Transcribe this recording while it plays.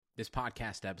This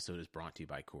podcast episode is brought to you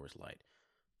by Coors Light.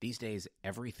 These days,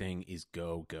 everything is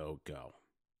go, go, go.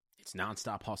 It's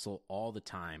nonstop hustle all the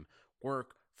time.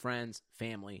 Work, friends,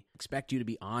 family expect you to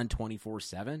be on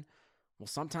 24/7. Well,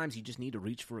 sometimes you just need to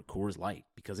reach for a Coors Light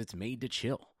because it's made to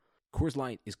chill. Coors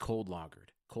Light is cold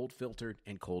lagered, cold filtered,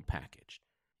 and cold packaged.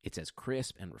 It's as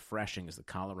crisp and refreshing as the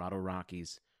Colorado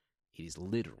Rockies. It is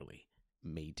literally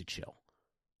made to chill.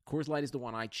 Coors Light is the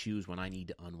one I choose when I need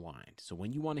to unwind. So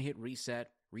when you want to hit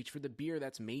reset, reach for the beer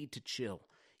that's made to chill.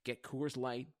 Get Coors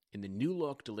Light in the new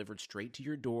look delivered straight to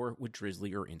your door with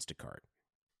Drizzly or Instacart.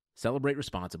 Celebrate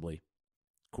responsibly.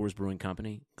 Coors Brewing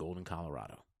Company, Golden,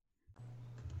 Colorado.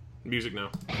 Music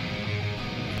now.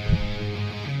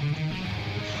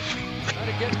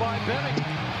 Trying to get by Benning.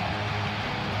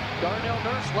 Darnell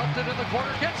Nurse left it in the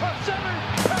corner, gets up center.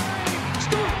 Perry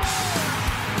scores!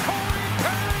 Corey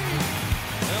Perry!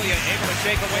 Ilya able to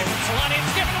shake away from Solani.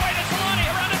 It's given away to Solani.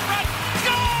 Around in front.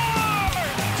 Score!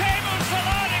 Teemu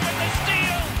Solani with the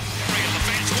steal. Three in the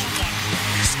face. 1-1.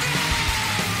 Score!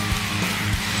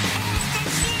 Off the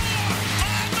floor!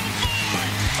 On the board!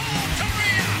 Paul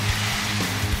Kariya!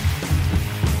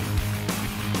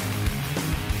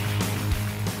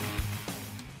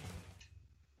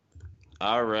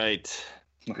 All right,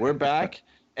 we're back,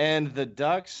 and the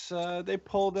Ducks they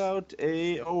pulled out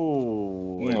they didn't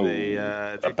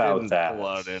pull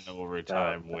out an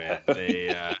overtime win.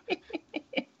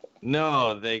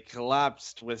 They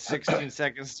collapsed with 16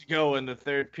 seconds to go in the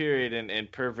third period in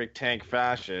perfect tank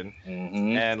fashion,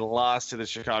 and lost to the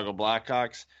Chicago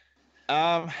Blackhawks.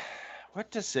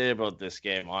 What to say about this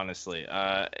game, honestly?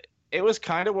 It was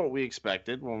kind of what we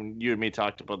expected when you and me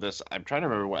talked about this. I'm trying to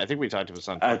remember what I think we talked about this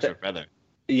on Picks of a Feather.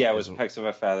 Yeah, it was Picks of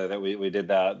a Feather that we did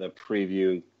the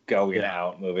preview going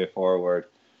out moving forward.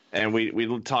 And we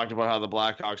talked about how the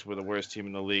Blackhawks were the worst team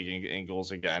in the league in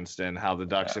goals against, and how the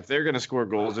Ducks, if they're going to score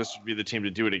goals, this would be the team to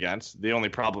do it against. The only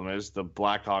problem is the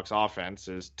Blackhawks offense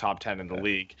is top 10 in the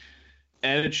league.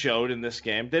 And it showed in this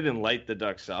game. They didn't light the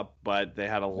Ducks up, but they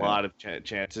had a lot of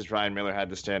chances. Ryan Miller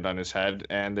had to stand on his head,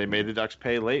 and they made the Ducks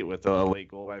pay late with a late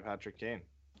goal by Patrick Kane.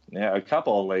 Yeah, a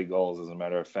couple of late goals, as a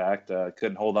matter of fact.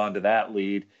 Couldn't hold on to that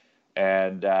lead.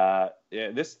 And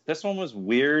this one was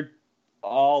weird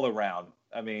all around.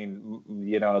 I mean,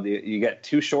 you get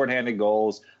two shorthanded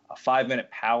goals, a 5-minute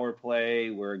power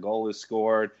play where a goal is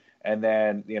scored, and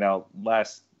then,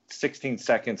 last 16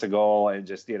 seconds a goal, and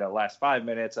just last 5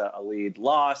 minutes a lead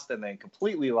lost, and then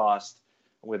completely lost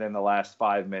within the last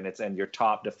 5 minutes, and your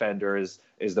top defender is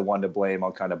the one to blame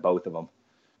on kind of both of them.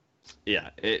 Yeah,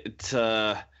 it's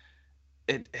so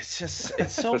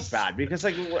bad because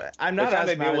I'm not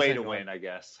as mad way to win, I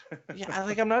guess. Yeah,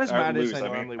 I'm not as mad as I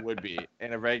normally would be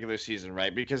in a regular season,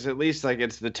 right? Because at least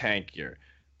it's the tank year.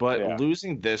 But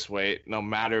losing this way, no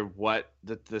matter what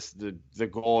the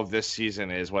goal of this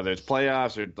season is, whether it's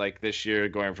playoffs or this year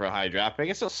going for a high draft pick,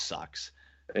 it still sucks.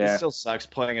 Yeah. It still sucks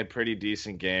playing a pretty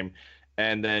decent game,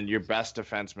 and then your best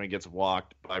defenseman gets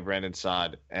walked by Brandon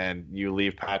Saad, and you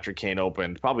leave Patrick Kane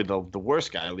open. Probably the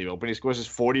worst guy to leave open. He scores his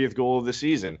 40th goal of the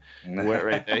season.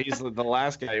 Right there. He's the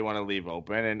last guy you want to leave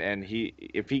open, and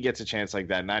if he gets a chance like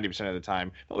that 90% of the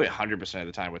time, probably 100% of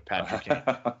the time with Patrick Kane,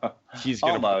 he's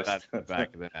going to put that in the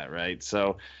back of the net, right?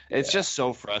 So it's just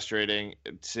so frustrating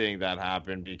seeing that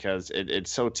happen because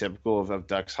it's so typical of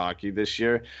Ducks hockey this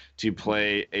year to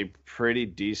play a pretty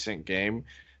decent game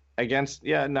against,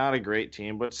 not a great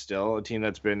team, but still a team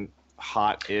that's been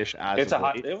hot-ish as of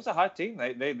late. It was a hot team.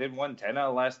 They'd won 10 out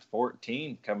of the last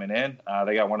 14 coming in.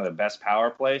 They got one of the best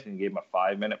power plays and gave them a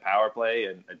 5-minute power play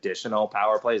and additional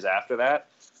power plays after that.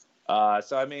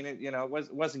 So, I mean, it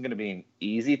wasn't going to be an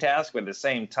easy task, but at the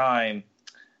same time,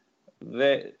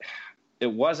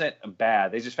 it wasn't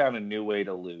bad. They just found a new way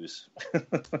to lose.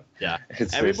 Yeah.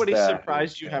 Everybody's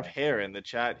surprised you have hair in the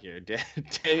chat here.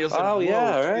 Daniel said,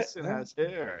 right. Jason has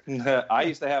hair. I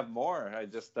used to have more. I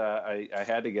just I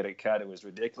had to get it cut. It was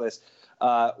ridiculous.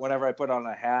 Whenever I put on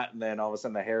a hat and then all of a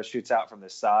sudden the hair shoots out from the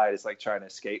side, it's like trying to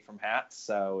escape from hats.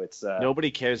 So it's nobody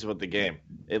cares about the game.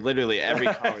 It literally every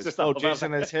comment is,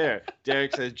 Jason has hair.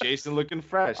 Derek says Jason looking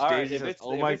fresh. Daisy says,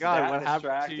 oh my God, what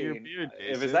happened to your beard,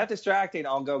 Jason? If it's that distracting,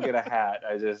 I'll go get a hat.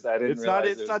 I didn't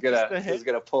realize it was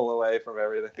gonna pull away from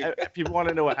everything. People want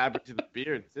to know what happened to the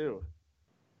beard too.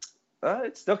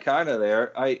 It's still kind of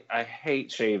there. I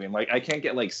hate shaving. I can't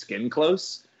get skin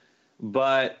close,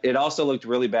 but it also looked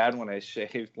really bad when I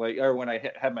shaved, or when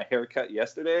I had my hair cut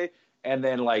yesterday, And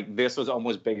then, like, this was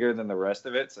almost bigger than the rest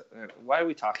of it. So, why are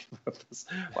we talking about this?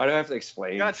 Why do I have to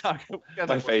explain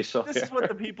my facial? This is what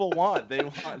the people want. They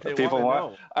want. They people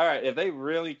want. Know. All right, if they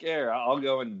really care, I'll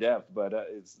go in depth. But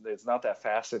it's not that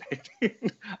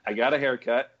fascinating. I got a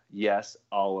haircut. Yes,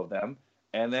 all of them.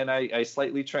 And then I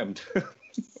slightly trimmed.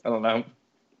 I don't know.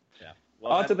 Yeah.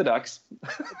 Well, on to the Ducks.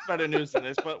 It's better news than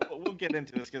this, but we'll get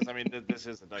into this because, I mean, this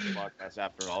is the Ducks podcast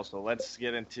after all. So let's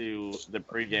get into the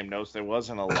pregame notes. There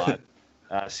wasn't a lot.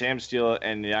 Sam Steele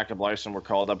and Jakob Larsson were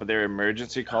called up, but they're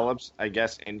emergency call-ups, I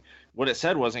guess. And what it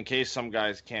said was in case some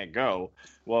guys can't go.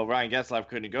 Well, Ryan Getzlaf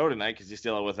couldn't go tonight because he's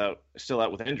still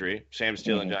out with injury. Sam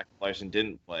Steele and Jakob Larsson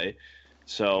didn't play.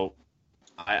 So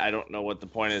I don't know what the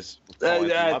point is.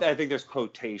 I think there's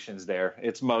quotations there.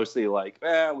 It's mostly like,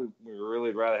 we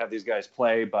really rather have these guys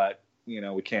play, but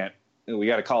we can't. We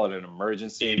got to call it an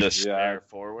emergency.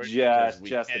 Forward.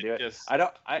 Just to do it. I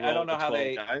don't know how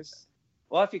they. Guys.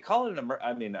 Well, if you call it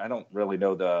I don't really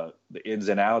know the ins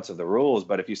and outs of the rules,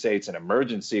 but if you say it's an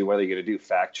emergency, what are you going to do?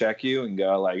 Fact check you and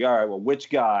go like, all right, well, which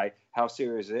guy? How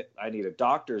serious is it? I need a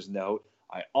doctor's note.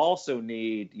 I also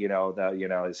need,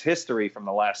 his history from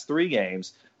the last 3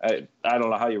 games. I don't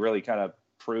know how you really kind of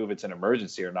prove it's an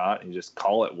emergency or not. You just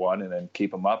call it one and then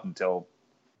keep them up until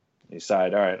you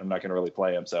decide, all right, I'm not going to really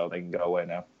play them, so they can go away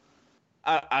now.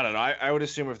 I don't know. I would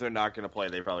assume if they're not going to play,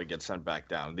 they probably get sent back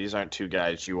down. These aren't 2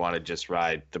 guys you want to just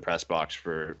ride the press box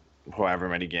for however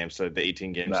many games, so the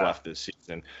 18 games left this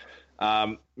season.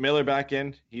 Miller back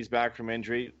in. He's back from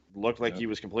injury. Looked like he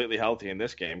was completely healthy in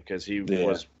this game because he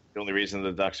was the only reason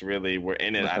the Ducks really were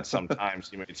in it at some times.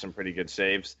 He made some pretty good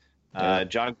saves.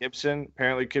 John Gibson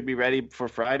apparently could be ready for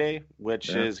Friday, which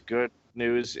is good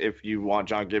news if you want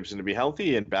John Gibson to be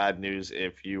healthy and bad news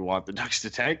if you want the Ducks to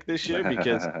tank this year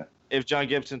because if John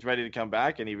Gibson's ready to come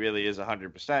back and he really is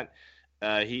 100%,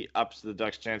 he ups the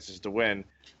Ducks' chances to win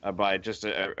by just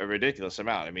a ridiculous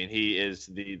amount. I mean, he is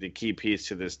the key piece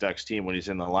to this Ducks team when he's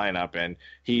in the lineup, and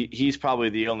he's probably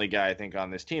the only guy, I think,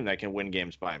 on this team that can win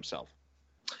games by himself.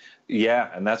 Yeah,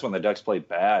 and that's when the Ducks played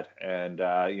bad. And,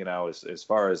 as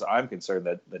far as I'm concerned,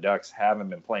 that the Ducks haven't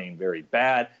been playing very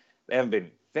bad. They haven't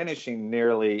been finishing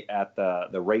nearly at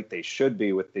the rate they should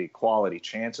be with the quality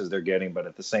chances they're getting, but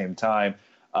at the same time,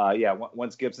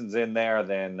 once Gibson's in there,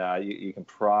 then you can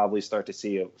probably start to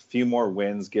see a few more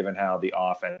wins given how the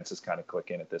offense is kind of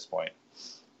clicking at this point.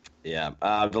 Yeah.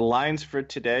 The lines for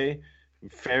today,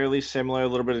 fairly similar, a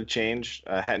little bit of change.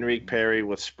 Henrik Perry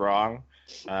with Sprong.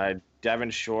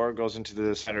 Devin Shore goes into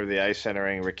the center of the ice,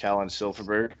 centering Raquel and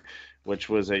Silfverberg, which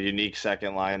was a unique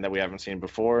second line that we haven't seen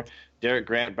before. Derek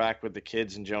Grant back with the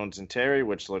kids and Jones and Terry,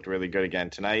 which looked really good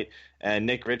again tonight. And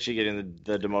Nick Ritchie getting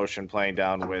the demotion, playing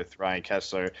down with Ryan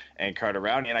Kesler and Carter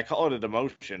Rowney. And I call it a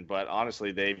demotion, but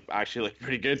honestly, they actually looked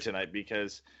pretty good tonight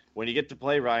because when you get to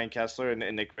play Ryan Kesler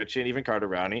and Nick Ritchie and even Carter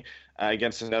Rowney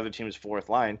against another team's 4th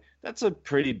line, that's a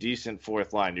pretty decent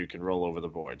 4th line you can roll over the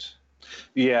boards.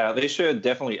 Yeah, they should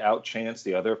definitely outchance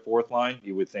the other 4th line,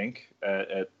 you would think,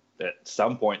 at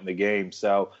some point in the game.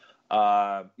 So,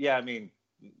 I mean,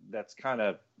 that's kind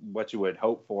of what you would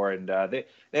hope for. And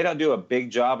they don't do a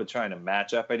big job of trying to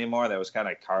match up anymore. That was kind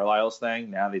of Carlisle's thing.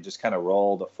 Now they just kind of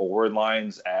roll the forward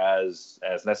lines as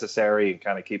necessary and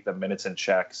kind of keep the minutes in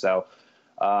check. So,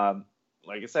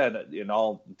 like I said, in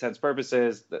all intents and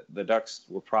purposes, the Ducks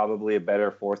were probably a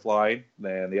better 4th line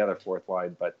than the other 4th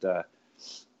line, but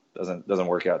doesn't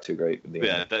work out too great.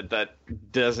 That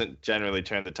doesn't generally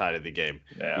turn the tide of the game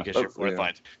because your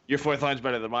 4th line's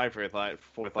better than my 4th line.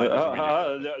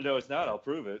 No, it's not. I'll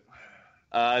prove it.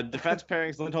 Defense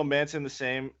pairings: Lindholm Manson the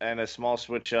same, and a small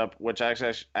switch up, which I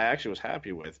actually was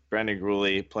happy with. Brendan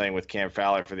Gooley playing with Cam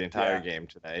Fowler for the entire game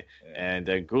today, and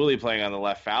Gooley playing on the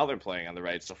left, Fowler playing on the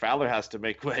right. So Fowler has to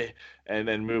make way and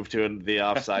then move to the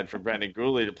offside for Brendan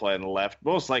Gooley to play on the left.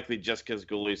 Most likely just because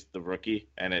Gooley's the rookie,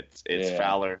 and it's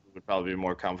Fowler who would probably be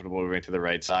more comfortable moving to the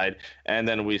right side. And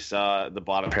then we saw the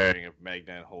bottom pairing of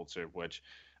Magna and Holzer, which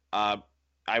I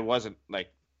wasn't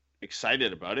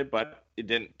excited about it, but it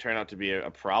didn't turn out to be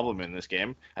a problem in this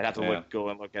game. I'd have to go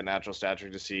and look at natural stature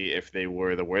to see if they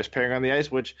were the worst pairing on the ice,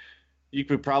 which you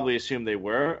could probably assume they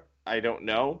were. I don't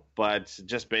know, but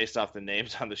just based off the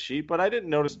names on the sheet. But I didn't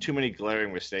notice too many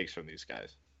glaring mistakes from these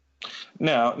guys.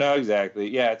 No, exactly.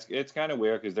 Yeah, it's kind of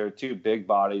weird because they're 2 big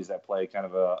bodies that play kind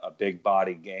of a big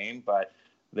body game, but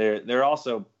they're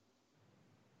also,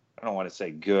 I don't want to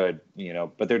say good,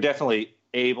 but they're definitely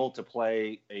able to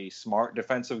play a smart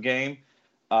defensive game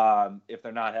if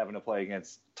they're not having to play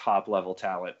against top level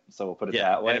talent. So we'll put it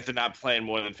that way. And if they're not playing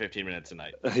more than 15 minutes a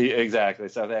night. Exactly.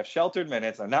 So if they have sheltered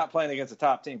minutes, they're not playing against a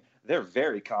top team. They're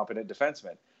very competent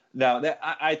defensemen. No,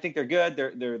 I think they're good.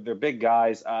 They're big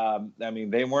guys. I mean,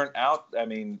 they weren't out. I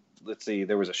mean, let's see.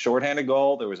 There was a shorthanded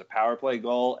goal, there was a power play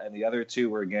goal, and the other two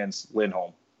were against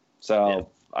Lindholm. So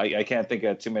I can't think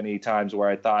of too many times where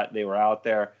I thought they were out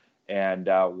there and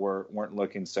weren't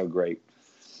looking so great.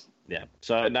 Yeah,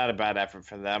 so not a bad effort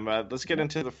for them. Let's get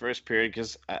into the first period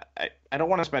because I don't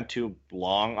want to spend too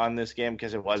long on this game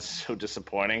because it was so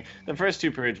disappointing. The first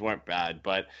two periods weren't bad,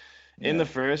 but in the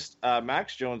first,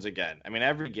 Max Jones again. I mean,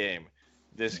 every game,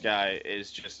 this guy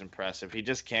is just impressive. He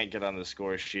just can't get on the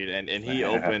score sheet, and he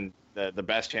opened the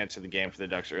best chance of the game for the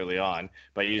Ducks early on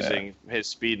by using his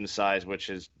speed and size, which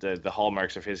is the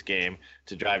hallmarks of his game,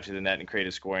 to drive to the net and create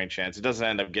a scoring chance. It doesn't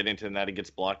end up getting to the net. It gets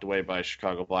blocked away by a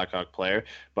Chicago Blackhawk player.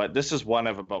 But this is one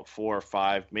of about 4 or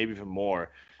 5, maybe even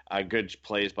more, good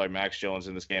plays by Max Jones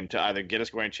in this game to either get a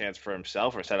scoring chance for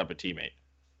himself or set up a teammate.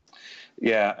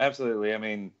 Yeah, absolutely. I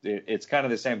mean, it's kind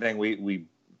of the same thing we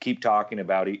keep talking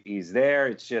about. He's there.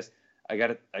 It's just I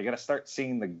gotta start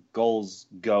seeing the goals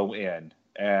go in,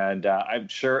 and I'm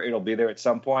sure it'll be there at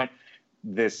some point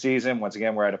this season. Once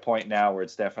again, we're at a point now where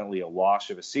it's definitely a wash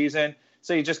of a season.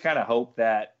 So you just kind of hope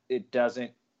that it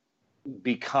doesn't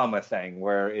become a thing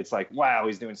where it's like, wow,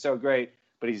 he's doing so great,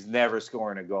 but he's never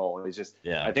scoring a goal. It's just,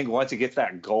 I think once he gets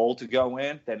that goal to go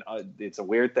in, then it's a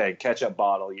weird thing. Ketchup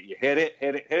bottle. You hit it,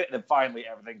 and then finally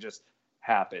everything just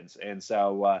happens. And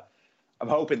so I'm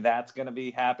hoping that's going to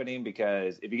be happening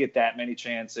because if you get that many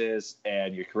chances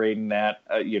and you're creating that,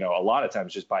 a lot of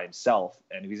times just by himself,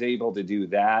 and if he's able to do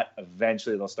that,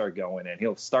 eventually they'll start going in.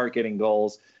 He'll start getting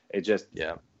goals. It just,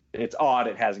 it's odd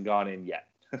it hasn't gone in yet.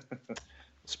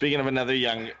 Speaking of another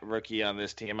young rookie on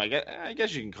this team, I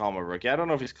guess you can call him a rookie. I don't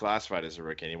know if he's classified as a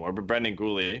rookie anymore, but Brendan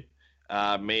Goulet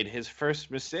made his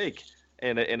first mistake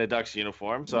in a Ducks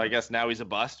uniform. So I guess now he's a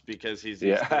bust because he's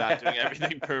not doing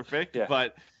everything perfect.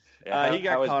 But he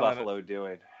got how is caught Buffalo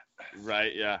doing?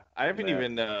 Right, yeah. I haven't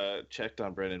even checked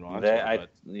on Brendan Montour.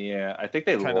 I think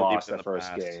they lost the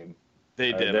first game.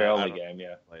 They did. Their only game,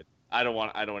 I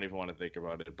don't even want to think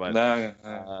about it. But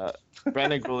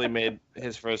Brendan Goulet made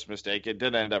his first mistake. It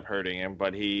did end up hurting him,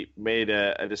 but he made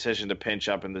a decision to pinch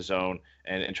up in the zone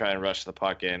and try and rush the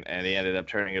puck in, and he ended up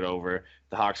turning it over.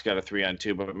 The Hawks got a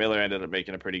 3-on-2, but Miller ended up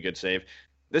making a pretty good save.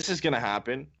 This is going to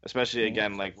happen, especially,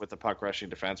 again, like with the puck-rushing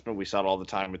defenseman. We saw it all the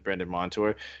time with Brendan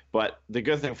Montour. But the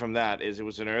good thing from that is it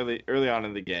was an early on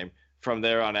in the game. From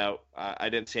there on out, I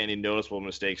didn't see any noticeable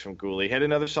mistakes from Goulet. He had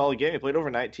another solid game. He played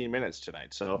over 19 minutes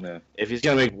tonight. So if he's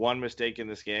going to make one mistake in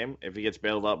this game, if he gets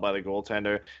bailed out by the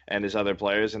goaltender and his other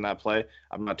players in that play,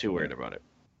 I'm not too worried about it.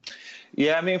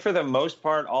 Yeah, I mean, for the most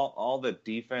part, all the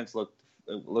defense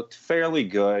looked fairly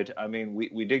good. I mean,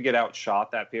 we did get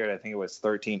outshot that period. I think it was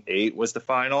 13-8 was the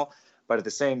final. But at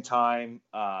the same time,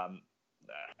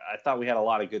 I thought we had a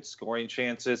lot of good scoring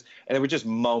chances. And there were just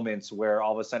moments where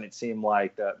all of a sudden it seemed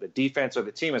like the defense or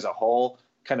the team as a whole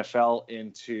kind of fell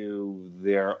into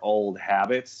their old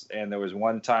habits. And there was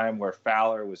one time where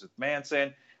Fowler was with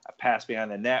Manson, a pass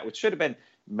behind the net, which should have been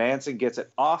Manson gets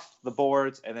it off the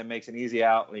boards and then makes an easy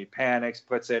out. And he panics,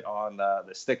 puts it on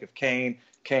the stick of Kane.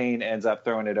 Kane ends up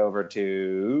throwing it over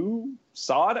to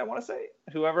Saad, I want to say,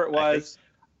 whoever it was.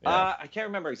 I can't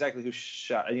remember exactly who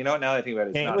shot. You know, now that I think about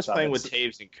it, Kane was playing with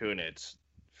Taves and Kunitz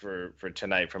for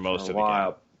tonight for most of the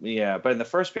game. Yeah, but in the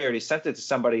first period, he sent it to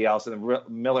somebody else, and then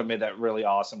Miller made that really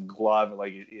awesome glove.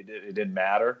 Like it didn't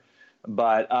matter.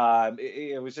 But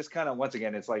it was just kind of, once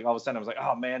again, it's like all of a sudden I was like,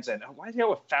 oh, Manson, why did you go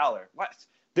with Fowler? What?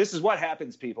 This is what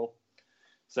happens, people.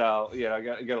 So, I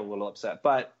got a little upset.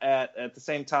 But at the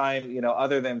same time,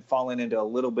 other than falling into a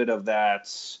little bit of that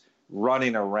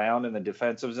running around in the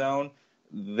defensive zone,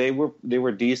 they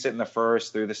were decent in the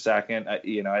first through the second. I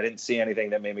didn't see anything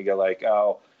that made me go like,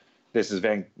 oh, this is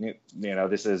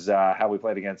this is how we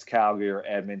played against Calgary or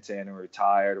Edmonton, or we're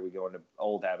tired, or we go into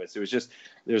old habits. It was just,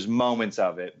 there's moments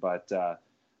of it. But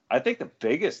I think the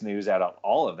biggest news out of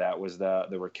all of that was the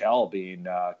Raquel being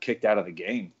kicked out of the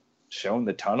game, shown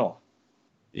the tunnel.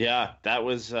 Yeah, that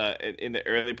was in the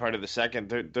early part of the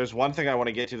second. There's one thing I want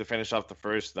to get to finish off the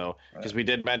first, though, because we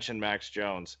did mention Max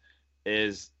Jones,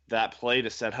 is that play to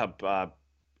set up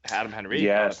Adam Henrique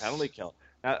on a penalty kill.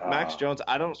 Now, Max Jones,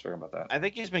 I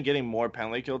think he's been getting more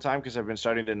penalty kill time because I've been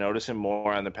starting to notice him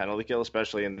more on the penalty kill,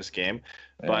 especially in this game.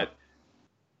 Yeah. But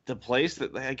the plays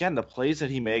that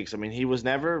he makes, I mean, he was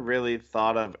never really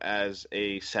thought of as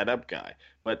a setup guy.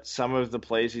 But some of the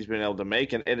plays he's been able to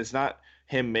make, and it's not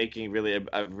him making really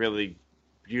a really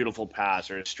beautiful pass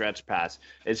or a stretch pass.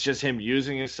 It's just him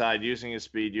using his side, using his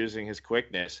speed, using his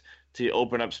quickness to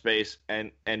open up space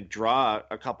and draw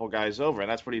a couple guys over. And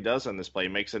that's what he does on this play. He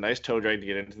makes a nice toe drag to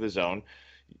get into the zone,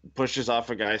 pushes off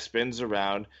a guy, spins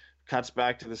around, cuts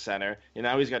back to the center, and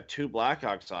now he's got 2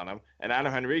 Blackhawks on him, and Adam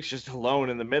Henrique's just alone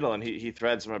in the middle, and he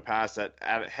threads him a pass that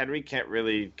Henrique can't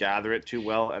really gather it too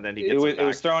well, and then he gets it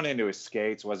was thrown into his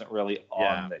skates, wasn't really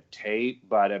on the tape,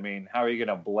 but I mean, how are you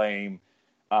going to blame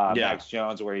Max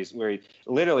Jones where he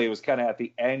literally was kind of at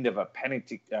the end of a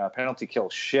penalty kill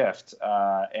shift,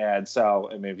 and so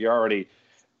I mean, if you're already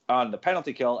on the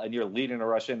penalty kill and you're leading a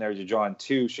rush in there, you're drawing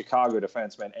 2 Chicago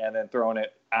defensemen and then throwing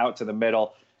it out to the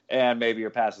middle. And maybe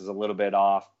your pass is a little bit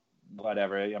off,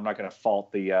 whatever. I'm not going to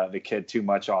fault the kid too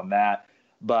much on that.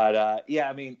 But,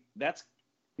 I mean, that's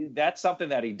something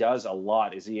that he does a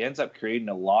lot is he ends up creating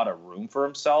a lot of room for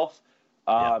himself,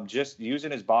 just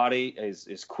using his body,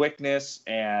 his quickness,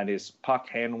 and his puck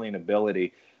handling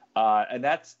ability. And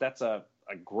that's a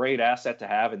great asset to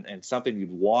have and something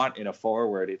you'd want in a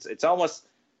forward. It's almost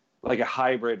like a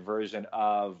hybrid version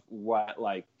of what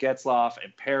like Getzlaf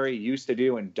and Perry used to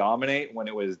do and dominate when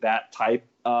it was that type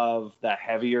of that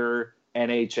heavier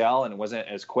NHL and it wasn't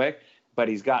as quick. But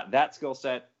he's got that skill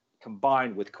set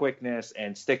combined with quickness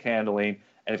and stick handling.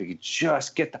 And if he could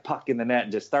just get the puck in the net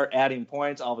and just start adding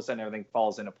points, all of a sudden everything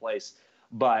falls into place.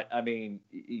 But, I mean,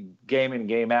 game in,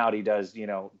 game out, he does,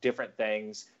 different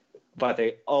things. But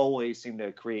they always seem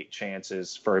to create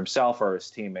chances for himself or his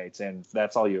teammates, and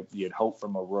that's all you'd hope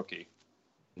from a rookie.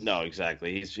 No,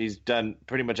 exactly. He's done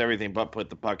pretty much everything but put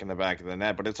the puck in the back of the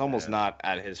net, but it's almost not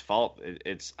at his fault.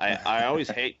 I always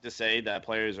hate to say that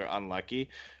players are unlucky,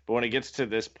 but when it gets to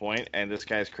this point and this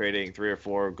guy's creating 3 or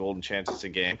 4 golden chances a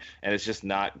game, and it's just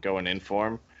not going in for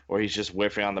him, or he's just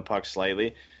whiffing on the puck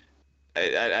slightly,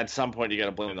 at some point you got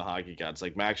to blame the hockey gods.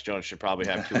 Like Max Jones should probably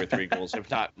have 2 or 3 goals, if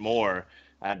not more,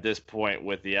 at this point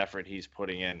with the effort he's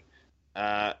putting in.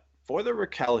 For the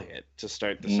Raquel hit to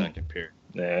start the second period.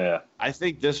 Yeah. I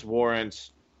think this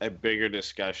warrants a bigger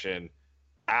discussion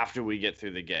after we get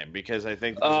through the game because I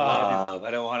think there's a lot of people,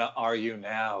 I don't want to argue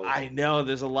now. I know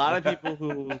there's a lot of people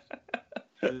who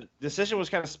the decision was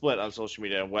kind of split on social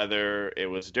media on whether it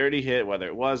was a dirty hit, whether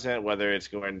it wasn't, whether it's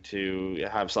going to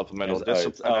have supplemental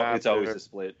discipline. It's always a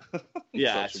split.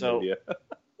 Yeah, so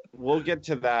we'll get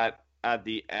to that at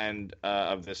the end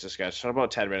of this discussion.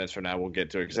 About 10 minutes from now, we'll get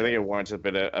to it because I think it warrants a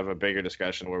bit of a bigger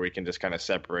discussion where we can just kind of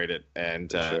separate it and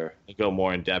go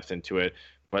more in depth into it.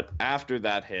 But after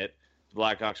that hit, the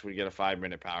Blackhawks would get a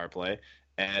 5-minute power play,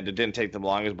 and it didn't take them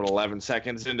long. It was about 11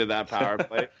 seconds into that power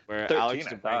play where 13, Alex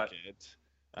DeBrincat.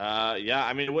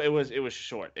 I mean, it was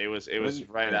short. It was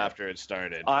right after it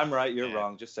started. I'm right. You're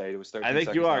wrong. Just say it was 13 seconds. I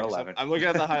think you are. 11. I'm looking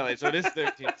at the highlights, so it is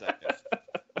 13 seconds.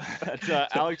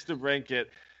 But, Alex DeBrincat.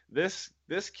 This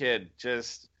kid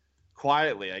just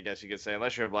quietly, I guess you could say,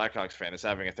 unless you're a Blackhawks fan, is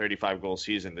having a 35-goal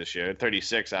season this year,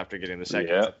 36 after getting the second.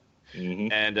 Yeah.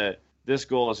 Mm-hmm. And this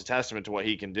goal is a testament to what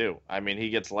he can do. I mean, he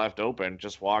gets left open,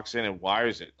 just walks in and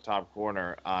wires it top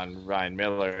corner on Ryan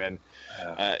Miller. And,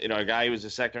 a guy who was a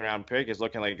second-round pick is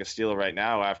looking like a steal right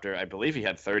now after, I believe he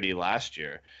had 30 last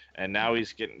year. And now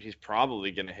he's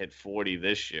probably going to hit 40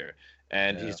 this year.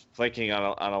 And he's clicking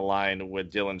on a line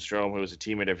with Dylan Strome, who was a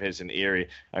teammate of his in Erie.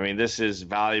 I mean, this is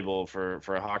valuable for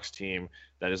a Hawks team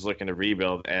that is looking to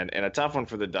rebuild, and a tough one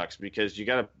for the Ducks because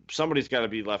somebody's got to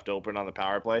be left open on the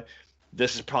power play.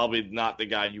 This is probably not the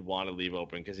guy you want to leave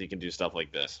open because he can do stuff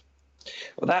like this.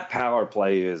 Well, that power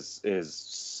play is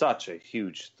such a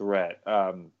huge threat.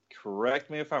 Correct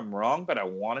me if I'm wrong, but I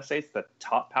want to say it's the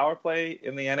top power play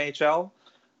in the NHL.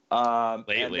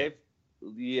 Lately.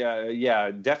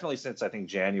 Yeah, definitely since I think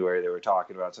January they were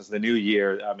talking about. Since the new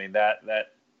year, I mean that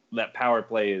power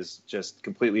play is just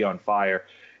completely on fire,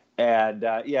 and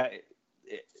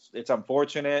it's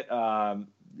unfortunate.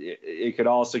 It could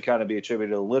also kind of be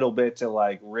attributed a little bit to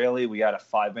like, really, we got a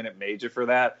 5-minute major for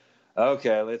that.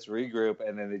 Okay, let's regroup,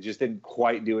 and then they just didn't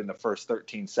quite do it in the first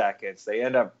 13 seconds. They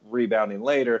end up rebounding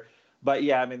later. But,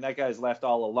 yeah, I mean, that guy's left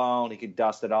all alone. He can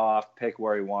dust it off, pick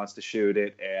where he wants to shoot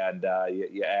it, and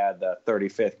you add the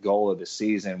 35th goal of the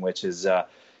season, which is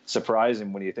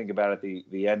surprising when you think about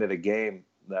it. The end of the game,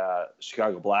 the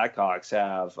Chicago Blackhawks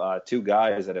have 2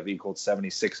 guys that have equaled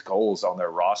 76 goals on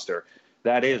their roster.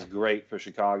 That is great for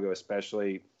Chicago,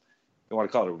 especially you want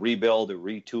to call it a rebuild, a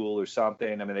retool or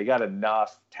something. I mean, they got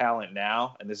enough talent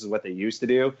now, and this is what they used to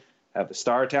do, have the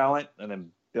star talent and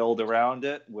then build around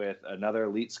it with another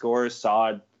elite scorer.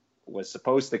 Saad was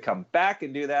supposed to come back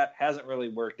and do that. Hasn't really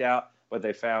worked out, but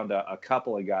they found a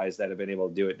couple of guys that have been able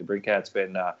to do it. DeBrincat's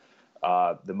been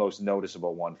the most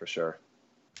noticeable one for sure.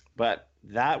 But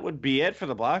that would be it for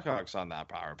the Blackhawks on that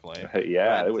power play.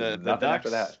 Yeah, it was nothing after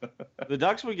that. The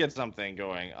Ducks would get something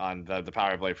going on the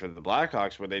power play for the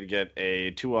Blackhawks where they'd get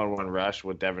a 2-on-1 rush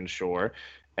with Devon Shore.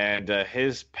 And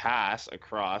his pass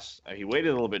across, he waited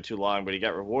a little bit too long, but he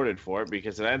got rewarded for it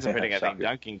because it ends up hitting, I think,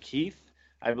 Duncan Keith,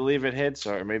 I believe it hits,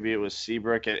 or maybe it was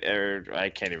Seabrook, or I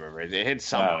can't even remember. It hit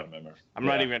someone. I don't remember. I'm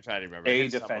not even trying to remember. A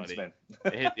defenseman.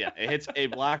 It hits a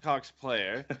Blackhawks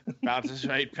player, bounces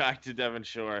right back to Devon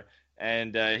Shore,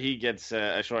 and he gets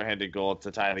a shorthanded goal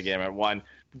to tie the game at 1.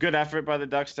 Good effort by the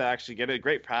Ducks to actually get a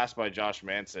great pass by Josh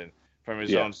Manson from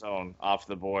his own zone off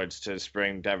the boards to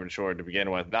spring Devon Shore to begin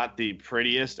with. Not the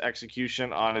prettiest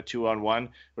execution on a 2-on-1,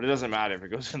 but it doesn't matter if it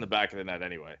goes in the back of the net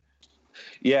anyway.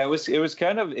 Yeah, it was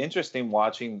kind of interesting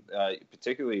watching,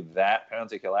 particularly that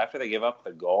penalty kill. After they gave up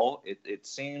the goal, it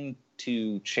seemed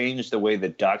to change the way the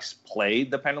Ducks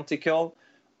played the penalty kill.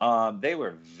 They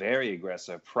were very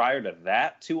aggressive. Prior to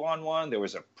that 2-on-1, there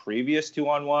was a previous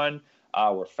 2-on-1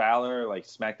 where Fowler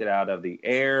smacked it out of the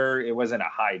air. It wasn't a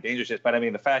high danger shift, but I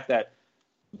mean the fact that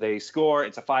they score,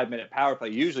 it's a 5-minute power play.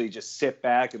 Usually just sit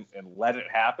back and let it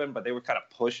happen, but they were kind of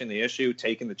pushing the issue,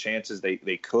 taking the chances they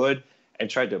could, and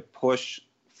tried to push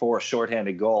for a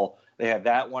shorthanded goal. They had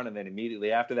that one, and then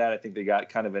immediately after that, I think they got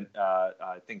kind of an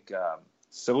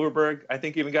Silverberg, I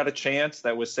think, even got a chance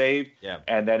that was saved. Yeah.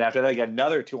 And then after that, they got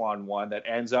another 2-on-1 that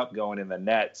ends up going in the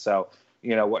net. So,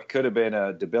 what could have been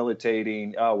a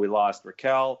debilitating, we lost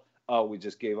Raquel, we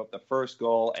just gave up the first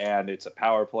goal, and it's a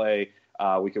power play.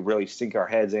 We could really sink our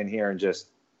heads in here and just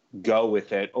go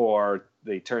with it. Or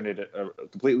they turned it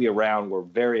completely around, were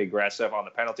very aggressive on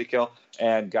the penalty kill,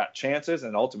 and got chances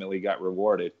and ultimately got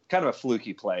rewarded. Kind of a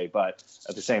fluky play, but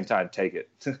at the same time, take it.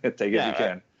 Take it if you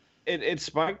can. It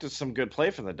sparked some good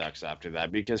play from the Ducks after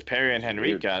that because Perry and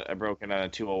Henrique got a broken on a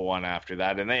 2-0-1 after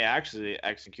that, and they actually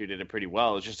executed it pretty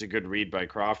well. It's just a good read by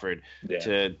Crawford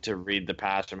to read the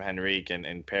pass from Henrique,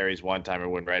 and Perry's one-timer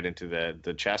went right into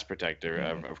the chest protector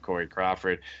of Corey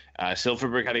Crawford.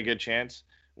 Silverberg had a good chance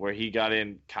where he got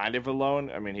in kind of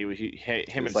alone. I mean, he was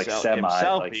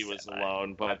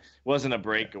alone, but wasn't a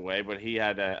breakaway. But he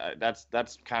had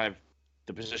that's kind of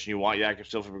the position you want Jakob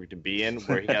Silfverberg to be in,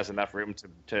 where he has enough room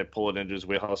to pull it into his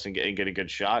wheelhouse and get a good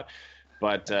shot.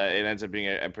 But it ends up being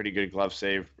a pretty good glove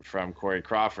save from Corey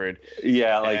Crawford.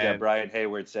 Yeah, Brian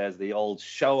Hayward says, the old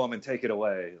show him and take it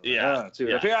away.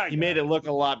 He made it look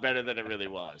a lot better than it really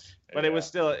was. But it's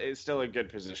still a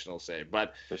good positional save.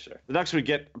 But for sure, the Ducks would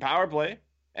get a power play,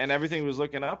 and everything was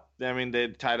looking up. I mean, they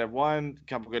tied up 1, a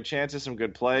couple good chances, some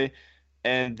good play,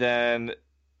 and then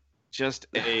just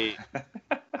I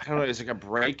don't know, it's like a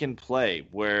break in play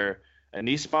where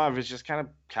Anisimov is just kind of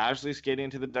casually skating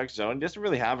into the Ducks zone. He doesn't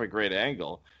really have a great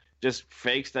angle. Just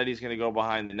fakes that he's going to go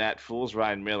behind the net, fools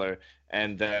Ryan Miller,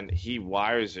 and then he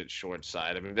wires it short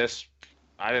side. I mean,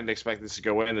 I didn't expect this to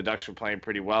go in. The Ducks were playing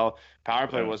pretty well. Power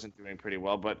play wasn't doing pretty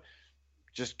well, but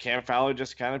just Cam Fowler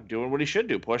just kind of doing what he should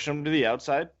do, pushing him to the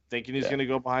outside, thinking he's going to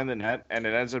go behind the net, and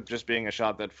it ends up just being a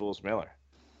shot that fools Miller.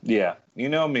 Yeah, you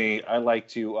know me, I like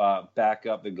to back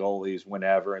up the goalies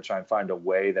whenever and try and find a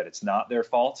way that it's not their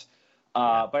fault.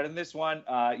 But in this one,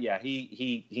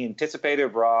 he anticipated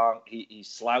wrong. He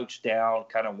slouched down,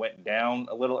 kind of went down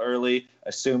a little early,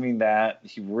 assuming that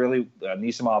he really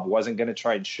Anisimov wasn't going to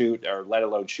try and shoot, or let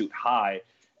alone shoot high,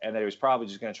 and that he was probably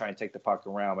just going to try and take the puck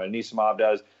around. But Anisimov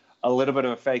does a little bit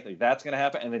of a fake, like that's going to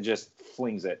happen, and then just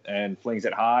flings it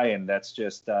high, and that's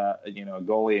just a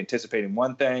goalie anticipating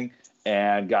one thing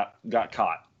and got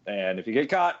caught. And if you get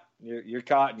caught, you're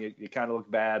caught, and you kind of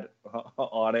look bad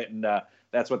on it, and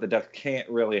that's what the Ducks can't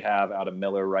really have out of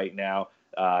Miller right now.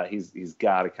 He's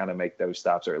got to kind of make those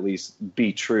stops, or at least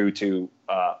be true to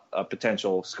a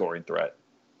potential scoring threat.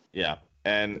 Yeah.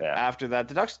 And after that,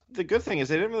 the Ducks, the good thing is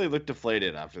they didn't really look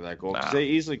deflated after that goal, because they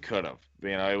easily could have.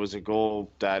 It was a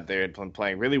goal that they had been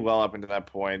playing really well up until that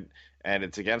point, and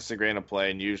it's against the grain of play,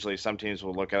 and usually some teams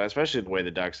will look at it, especially the way the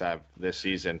Ducks have this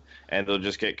season, and they'll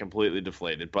just get completely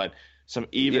deflated. But some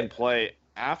even play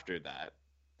after that,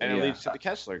 and it leads to the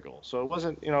Kessler goal. So it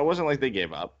wasn't like they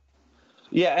gave up.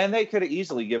 Yeah, and they could have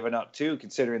easily given up, too,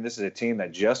 considering this is a team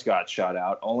that just got shut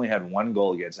out, only had 1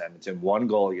 goal against Edmonton, 1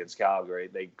 goal against Calgary.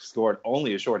 They scored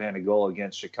only a shorthanded goal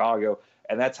against Chicago,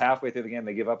 and that's halfway through the game.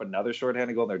 They give up another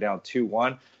shorthanded goal, and they're down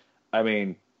 2-1. I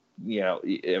mean,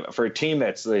 for a team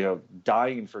that's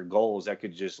dying for goals, that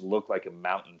could just look like a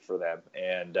mountain for them.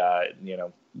 And,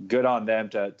 good on them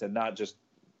to not just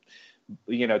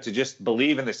to just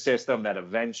believe in the system that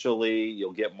eventually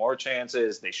you'll get more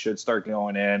chances. They should start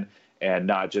going in. And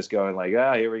not just going like,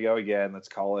 here we go again, let's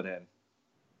call it in.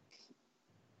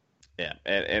 Yeah,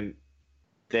 and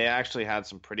they actually had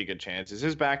some pretty good chances. It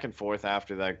was back and forth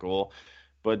after that goal.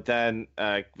 But then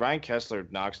Ryan Kessler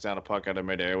knocks down a puck out of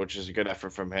midair, which is a good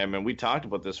effort from him. And we talked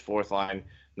about this fourth line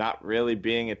not really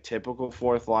being a typical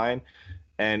fourth line.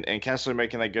 and Kessler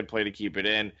making that good play to keep it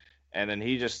in. And then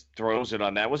he just throws it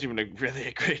on that. It wasn't even really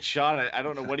a great shot. I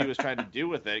don't know what he was trying to do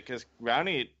with it because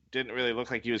Rowney didn't really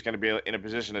look like he was going to be in a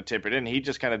position to tip it in. He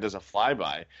just kind of does a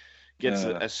flyby, gets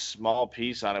a small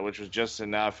piece on it, which was just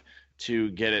enough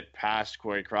to get it past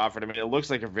Corey Crawford. I mean, it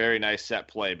looks like a very nice set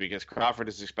play because Crawford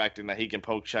is expecting that he can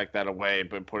poke check that away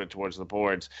but put it towards the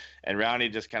boards. And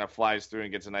Rowney just kind of flies through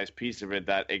and gets a nice piece of it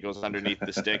that it goes underneath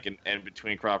the stick and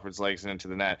between Crawford's legs and into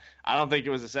the net. I don't think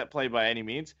it was a set play by any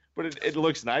means, but it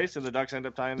looks nice, and the Ducks end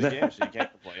up tying the game, so you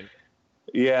can't complain.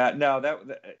 Yeah, no,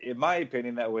 that in my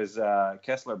opinion, that was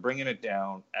Kessler bringing it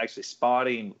down, actually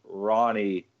spotting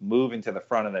Ronnie moving to the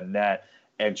front of the net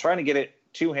and trying to get it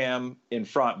to him in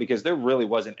front because there really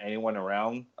wasn't anyone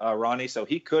around Ronnie, so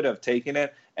he could have taken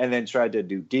it and then tried to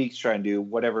do dekes, try and do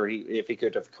whatever if he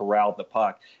could have corralled the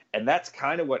puck. And that's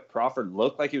kind of what Crawford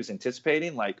looked like he was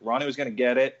anticipating. Like Ronnie was going to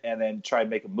get it and then try and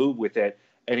make a move with it,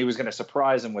 and he was going to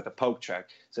surprise him with a poke check.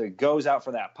 So he goes out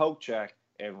for that poke check,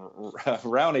 and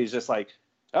Rowney's just like,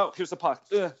 oh, here's the puck.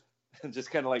 And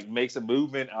just kind of like makes a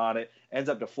movement on it, ends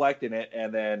up deflecting it,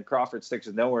 and then Crawford sticks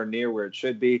it nowhere near where it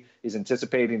should be. He's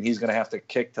anticipating he's going to have to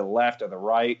kick to the left or the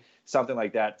right, something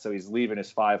like that. So he's leaving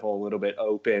his 5-hole a little bit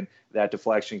open. That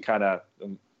deflection kind of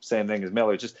same thing as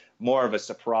Miller, just more of a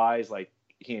surprise. Like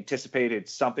he anticipated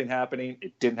something happening.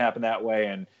 It didn't happen that way,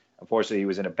 and unfortunately he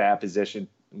was in a bad position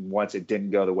once it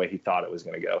didn't go the way he thought it was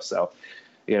going to go. So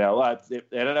it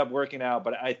ended up working out,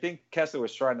 but I think Kessler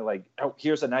was trying to like, oh,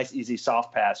 here's a nice, easy,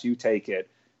 soft pass. You take it.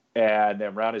 And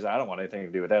then Rowney's like, I don't want anything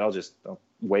to do with that. I'll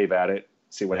wave at it,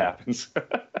 see what happens.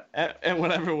 and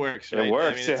whatever works, right? It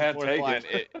works. I mean,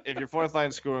 if your fourth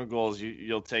line scoring goals,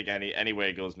 you'll take any way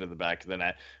it goes into the back of the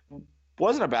net.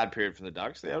 Wasn't a bad period for the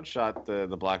Ducks. They outshot the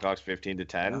Blackhawks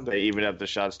 15-10. They evened up the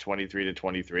shots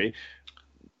 23-23.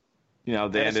 They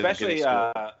ended especially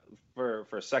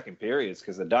for second periods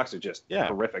because the Ducks are just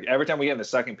horrific. Every time we get in the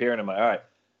second period, I'm like, all right,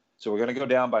 so we're going to go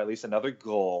down by at least another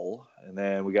goal, and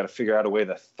then we got to figure out a way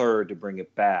the third to bring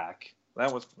it back.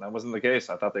 That wasn't the case.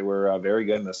 I thought they were very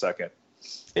good in the second.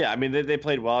 Yeah, I mean they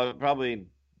played well. Probably a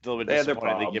little bit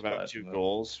disappointed they give up 2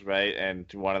 goals, right? And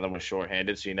one of them was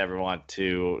shorthanded, so you never want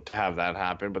to have that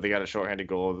happen. But they got a shorthanded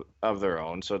goal of their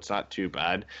own, so it's not too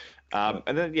bad.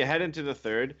 And then you head into the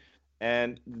third.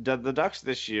 And the Ducks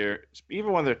this year,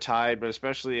 even when they're tied, but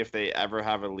especially if they ever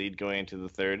have a lead going into the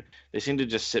third, they seem to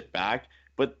just sit back.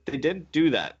 But they didn't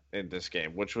do that in this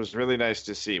game, which was really nice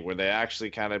to see, where they actually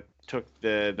kind of took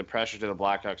the pressure to the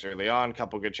Blackhawks early on. A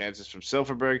couple good chances from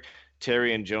Silfverberg,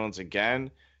 Terry and Jones again,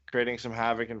 creating some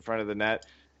havoc in front of the net.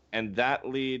 And that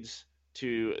leads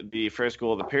to the first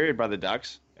goal of the period by the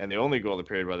Ducks, and the only goal of the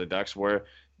period by the Ducks, where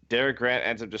Derek Grant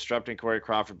ends up disrupting Corey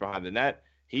Crawford behind the net.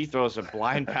 He throws a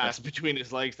blind pass between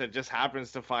his legs that just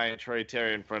happens to find Troy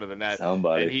Terry in front of the net.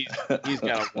 Somebody. And he's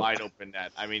got a wide open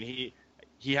net. I mean,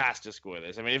 he has to score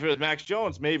this. I mean, if it was Max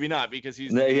Jones, maybe not because he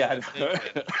might have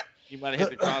hit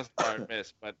the crossbar and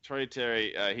miss. But Troy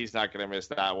Terry, he's not going to miss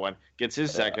that one. Gets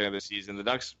his second of the season. The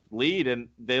Ducks lead, and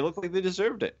they look like they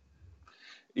deserved it.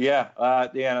 Yeah,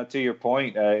 to your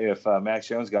point, if Max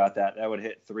Jones got that would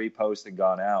hit 3 posts and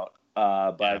gone out.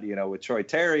 But with Troy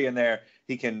Terry in there,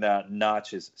 he can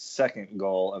notch his second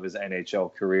goal of his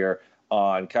NHL career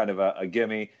on kind of a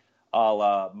gimme, a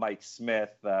la Mike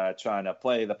Smith trying to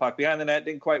play the puck behind the net.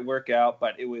 Didn't quite work out,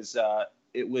 but it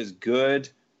was good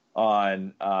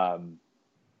on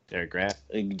Derek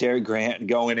Grant. Derek Grant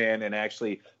going in and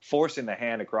actually forcing the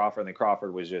hand of Crawford. And then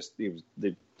Crawford was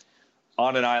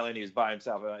on an island. He was by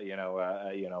himself,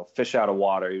 fish out of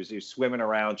water. He was swimming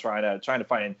around trying to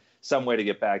find some way to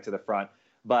get back to the front.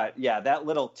 But yeah, that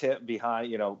little tip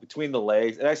behind, between the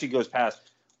legs, it actually goes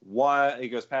past one. It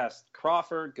goes past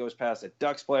Crawford, goes past a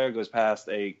Ducks player, goes past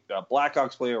a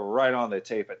Blackhawks player, right on the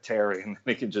tape at Terry, and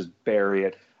they can just bury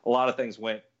it. A lot of things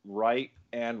went right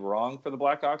and wrong for the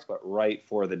Blackhawks, but right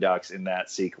for the Ducks in that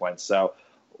sequence. So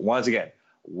once again,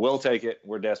 we'll take it.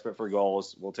 We're desperate for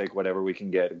goals. We'll take whatever we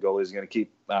can get. A goalie's going to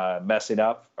keep messing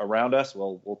up around us.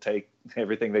 We'll take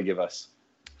everything they give us.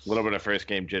 A little bit of first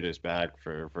game jitters back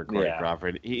for Corey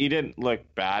Crawford. He didn't look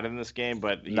bad in this game,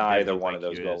 but neither one of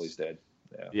those goalies did.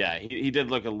 Yeah, he did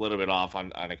look a little bit off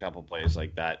on a couple plays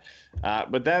like that.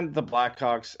 But then the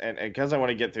Blackhawks, and because I want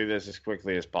to get through this as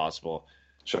quickly as possible,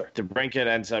 sure. DeBrincat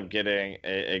ends up getting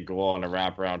a goal on a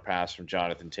wraparound pass from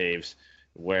Jonathan Toews,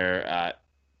 where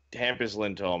Hampus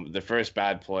Lindholm, the first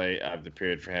bad play of the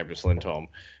period for Hampus Lindholm,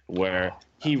 where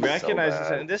he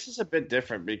recognizes, and this is a bit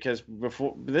different because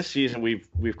before this season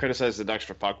we've criticized the Ducks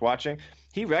for puck watching.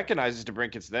 He recognizes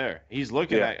DeBrincat's there. He's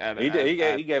looking at he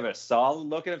gave a solid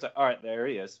look at him. Like, all right, there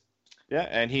he is. Yeah,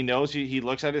 and he knows he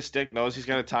looks at his stick, knows he's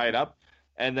going to tie it up,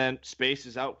 and then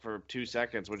spaces out for 2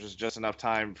 seconds, which is just enough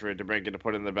time for DeBrincat to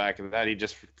put in the back of that. He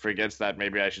just forgets that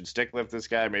maybe I should stick lift this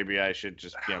guy. Maybe I should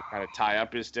just, kind of tie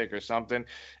up his stick or something.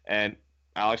 And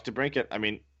Alex DeBrincat, I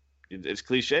mean, it's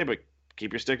cliche, but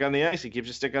keep your stick on the ice. He keeps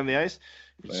his stick on the ice.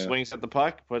 He swings at the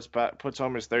puck, puts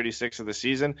home his 36th of the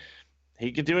season.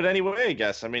 He could do it any way, I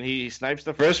guess. I mean, he snipes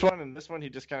the first one, and this one he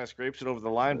just kind of scrapes it over the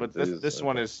line. But this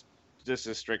one is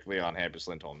strictly on Hampus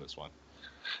Lindholm. This one.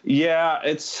 Yeah,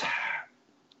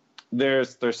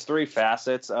 there's 3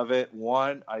 facets of it.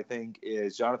 One, I think,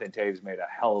 is Jonathan Toews made a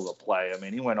hell of a play. I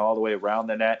mean, he went all the way around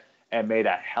the net and made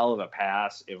a hell of a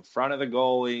pass in front of the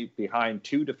goalie, behind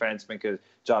 2 defensemen, because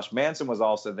Josh Manson was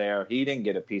also there. He didn't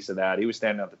get a piece of that. He was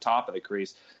standing at the top of the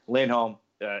crease. Lindholm,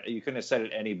 you couldn't have said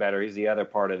it any better. He's the other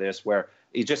part of this where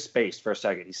he just spaced for a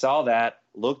second. He saw that,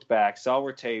 looked back, saw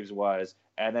where Toews was,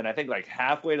 and then I think like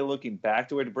halfway to looking back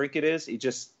to where DeBrincat is, he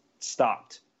just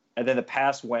stopped. And then the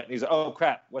pass went, and he's like, oh,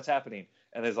 crap, what's happening?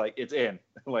 And there's like, it's in.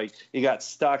 Like, he got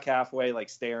stuck halfway, like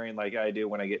staring like I do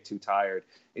when I get too tired.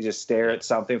 You just stare at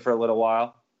something for a little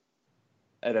while,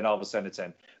 and then all of a sudden it's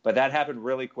in. But that happened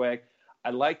really quick.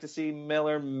 I'd like to see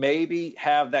Miller maybe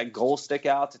have that goal stick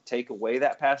out to take away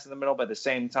that pass in the middle. But at the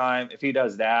same time, if he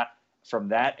does that from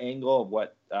that angle of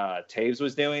what Toews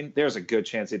was doing, there's a good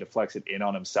chance he deflects it in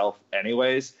on himself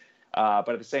anyways. But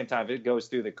at the same time, if it goes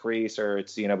through the crease or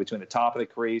it's, between the top of the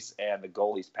crease and the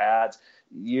goalie's pads,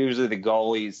 usually the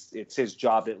goalie's, it's his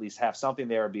job to at least have something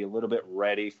there and be a little bit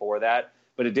ready for that.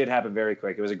 But it did happen very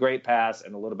quick. It was a great pass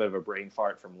and a little bit of a brain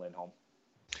fart from Lindholm.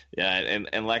 Yeah, and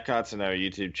Leckots in our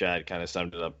YouTube chat kind of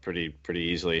summed it up pretty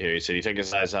easily here. He said he took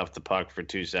his eyes off the puck for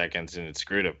 2 seconds and it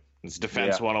screwed him. It's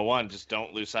defense 101. Just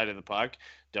don't lose sight of the puck.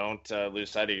 Don't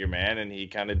lose sight of your man. And he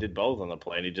kind of did both on the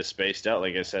play. And he just spaced out,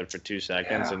 like I said, for 2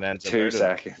 seconds. And then 2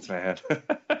 seconds, man.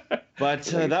 But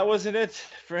that wasn't it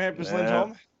for Hampus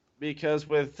Lindholm, because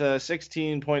with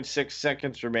 16.6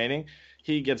 seconds remaining,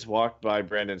 he gets walked by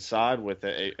Brandon Saad with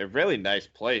a really nice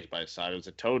play by Saad. It was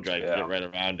a toe drag right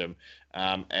around him.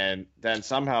 And then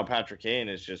somehow Patrick Kane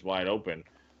is just wide open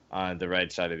on the right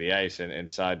side of the ice,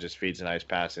 and Saad just feeds a nice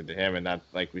pass into him. And that,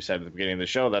 like we said at the beginning of the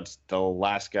show, that's the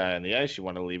last guy on the ice you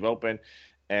want to leave open.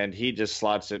 And he just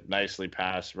slots it nicely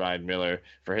past Ryan Miller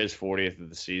for his 40th of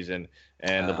the season.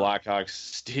 And the Blackhawks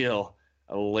steal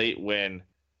a late win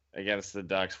against the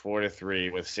Ducks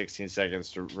 4-3 with 16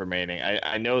 seconds remaining.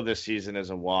 I know this season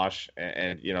is a wash,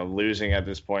 and losing at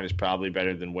this point is probably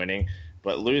better than winning,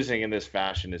 but losing in this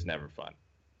fashion is never fun.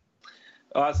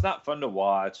 It's not fun to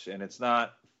watch, and it's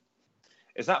not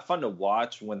fun to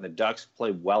watch when the Ducks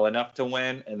play well enough to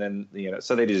win, and then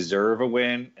so they deserve a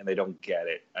win and they don't get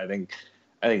it. I think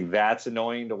that's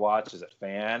annoying to watch as a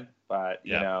fan, but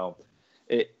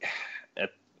like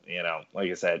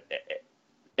I said,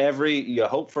 you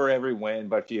hope for every win,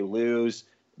 but if you lose,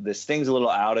 this sting's a little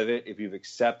out of it. If you've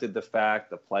accepted the fact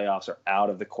the playoffs are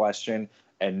out of the question,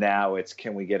 and now it's,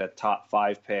 can we get a top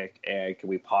 5 pick, and can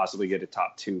we possibly get a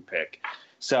top 2 pick?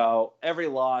 So every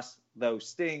loss, though,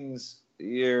 stings.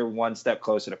 You're one step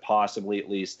closer to possibly at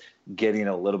least getting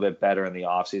a little bit better in the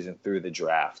offseason through the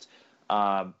draft.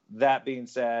 That being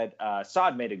said,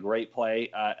 Saad made a great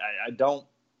play. I don't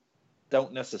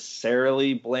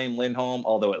necessarily blame Lindholm,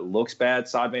 although it looks bad.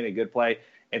 Saad made a good play,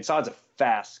 and Saad's a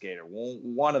fast skater,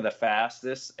 one of the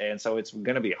fastest, and so it's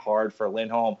going to be hard for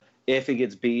Lindholm, if he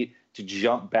gets beat, to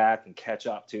jump back and catch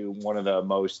up to one of the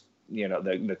most,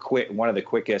 one of the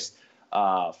quickest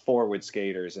forward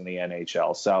skaters in the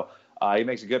NHL. So he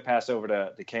makes a good pass over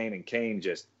to Kane, and Kane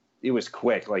it was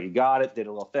quick. Like, he got it, did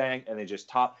a little thing, and then just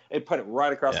put it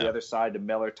right across the other side to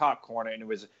Miller, top corner, and it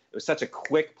was such a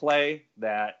quick play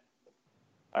that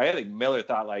I think Miller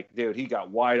thought, like, dude, he got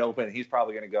wide open. He's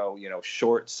probably going to go,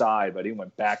 short side, but he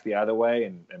went back the other way,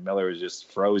 and Miller was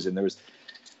just frozen.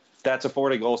 That's a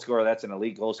 40 goal scorer. That's an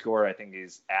elite goal scorer. I think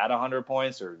he's at 100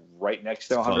 points or right next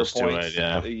to 100 points.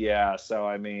 Yeah. So,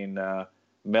 I mean,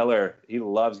 Miller, he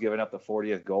loves giving up the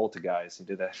 40th goal to guys. He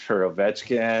did that for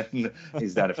Ovechkin.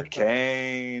 He's done it for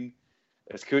Kane.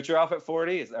 Is Kucherov at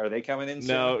 40? Are they coming in soon?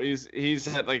 No, he's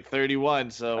at like 31.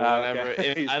 So whatever.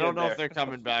 Okay. I don't know if they're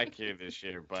coming back here this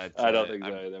year, but I don't think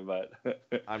so either. But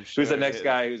I'm sure who's the next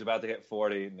guy who's about to hit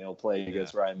 40 and he'll play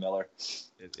against Ryan Miller?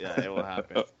 It will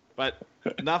happen. But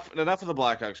enough of the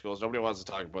Blackhawks goals. Nobody wants to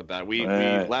talk about that. We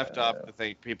left off the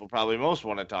thing people probably most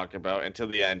want to talk about until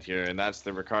the end here, and that's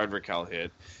the Rickard Rakell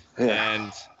hit.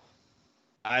 And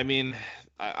I mean,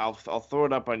 I'll throw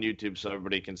it up on YouTube so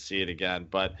everybody can see it again.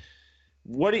 But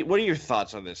what are your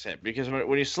thoughts on this hit? Because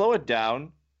when you slow it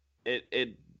down,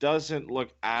 it doesn't look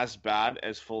as bad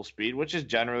as full speed, which is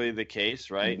generally the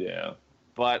case, right? Yeah.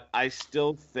 But I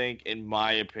still think, in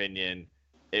my opinion,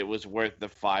 it was worth the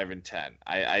 5 and 10.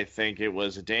 I think it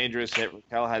was a dangerous hit.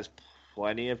 Rakell has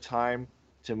plenty of time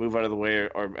to move out of the way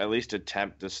or at least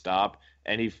attempt to stop,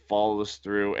 and he follows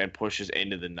through and pushes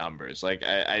into the numbers. Like,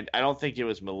 I don't think it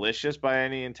was malicious by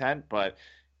any intent, but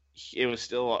it was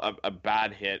still a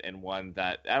bad hit and one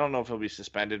that I don't know if he'll be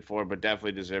suspended for, but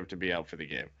definitely deserved to be out for the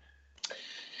game.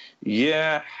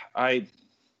 Yeah, I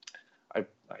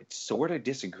sort of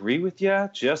disagree with you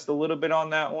just a little bit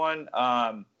on that one.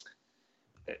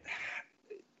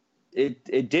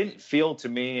 It didn't feel to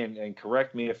me, and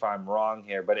correct me if I'm wrong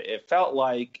here, but it felt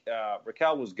like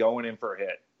Rakell was going in for a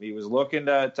hit. He was looking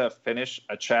to finish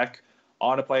a check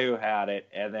on a player who had it,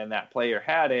 and then that player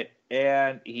had it,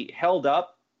 and he held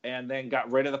up and then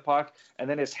got rid of the puck, and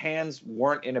then his hands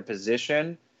weren't in a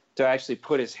position to actually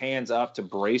put his hands up to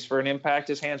brace for an impact.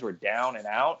 His hands were down and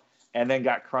out, and then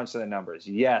got crunched to the numbers.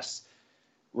 Yes,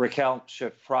 Rakell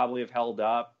should probably have held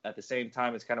up. At the same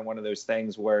time, it's kind of one of those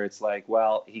things where it's like,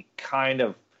 well, he kind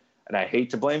of, and I hate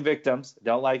to blame victims,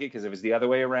 don't like it, because if it's the other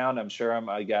way around, I'm sure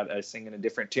I sing in a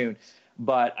different tune.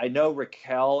 But I know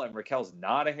Rakell, and Rakell's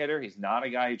not a hitter. He's not a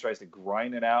guy who tries to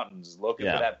grind it out and is looking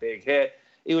for that big hit.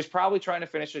 He was probably trying to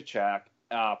finish a check.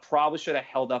 Probably should have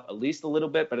held up at least a little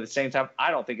bit, but at the same time,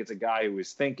 I don't think it's a guy who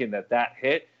was thinking that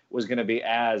hit was going to be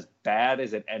as bad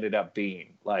as it ended up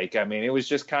being. Like, I mean, it was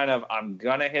just kind of, I'm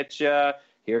going to hit you.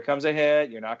 Here comes a hit.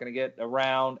 You're not going to get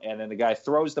around. And then the guy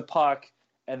throws the puck,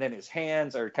 and then his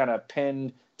hands are kind of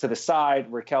pinned to the side.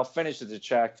 Rakell finishes the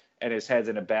check, and his head's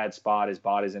in a bad spot. His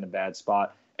body's in a bad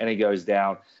spot, and he goes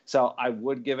down. So I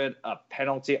would give it a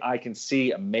penalty. I can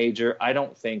see a major. I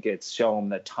don't think it's shown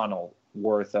the tunnel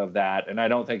worth of that, and I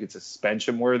don't think it's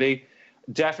suspension worthy.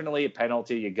 Definitely a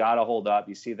penalty. You got to hold up.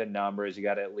 You see the numbers. You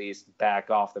got to at least back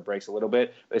off the brakes a little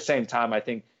bit. At the same time, I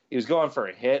think he was going for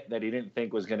a hit that he didn't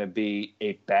think was going to be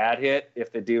a bad hit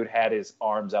if the dude had his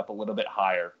arms up a little bit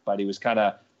higher. But he was kind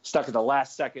of stuck at the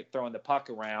last second throwing the puck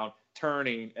around,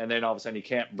 turning, and then all of a sudden he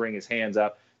can't bring his hands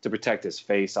up to protect his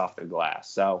face off the glass.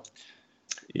 So,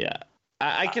 yeah.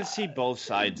 I can see both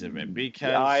sides of it because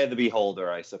the eye of the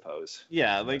beholder, I suppose.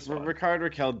 Yeah, like Rickard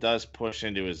Rakell does push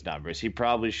into his numbers. He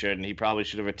probably shouldn't. He probably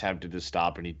should have attempted to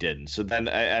stop, and he didn't. So then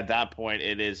at that point,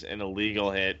 it is an illegal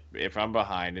hit. If I'm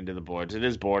behind into the boards, it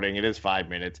is boarding. It is 5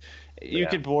 minutes. You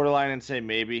could borderline and say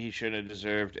maybe he shouldn't have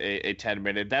deserved a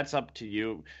 10-minute. That's up to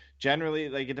you. Generally,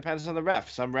 like, it depends on the ref.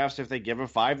 Some refs, if they give a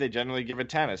 5, they generally give a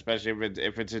 10, especially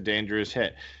if it's a dangerous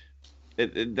hit.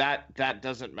 That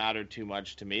doesn't matter too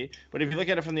much to me. But if you look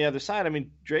at it from the other side, I mean,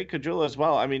 Drake Caggiula as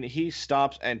well. I mean, he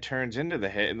stops and turns into the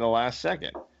hit in the last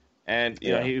second. And,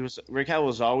 you know, Rakell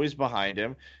was always behind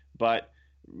him, but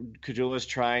Caggiula's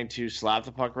trying to slap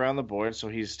the puck around the board, so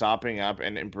he's stopping up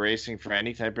and embracing for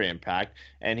any type of impact.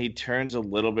 And he turns a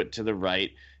little bit to the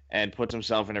right and puts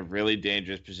himself in a really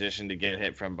dangerous position to get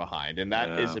hit from behind. And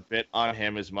that is a bit on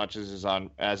him as much as it is on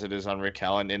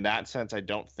Rakell. And in that sense, I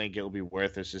don't think it'll be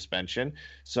worth a suspension.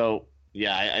 So,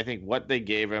 yeah, I think what they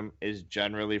gave him is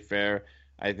generally fair.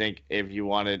 I think if you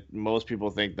wanted, most people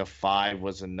think the 5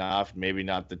 was enough, maybe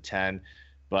not the 10,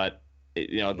 but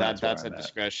that's a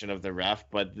discretion of the ref.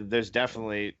 But there's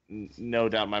definitely no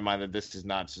doubt in my mind that this is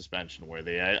not suspension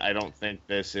worthy. I don't think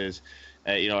this is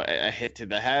a hit to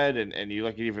the head, and you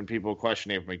look at even people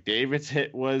questioning if McDavid's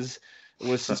hit was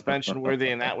suspension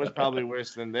worthy, and that was probably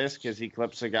worse than this because he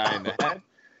clips a guy in the head.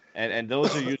 And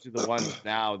those are usually the ones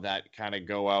now that kind of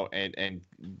go out and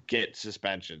get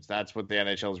suspensions. That's what the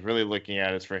NHL is really looking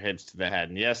at, is for hits to the head.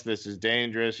 And yes, this is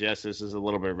dangerous. Yes, this is a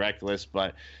little bit reckless,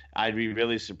 but I'd be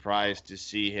really surprised to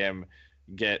see him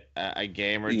get a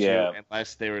game or two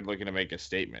unless they were looking to make a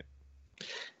statement.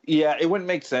 Yeah, it wouldn't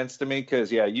make sense to me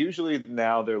because, usually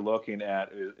now they're looking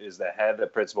at is the head the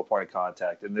principal point of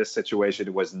contact. In this situation,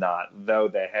 it was not. Though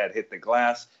the head hit the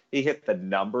glass, he hit the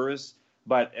numbers.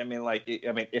 But,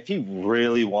 if he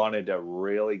really wanted to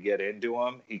really get into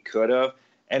him, he could have.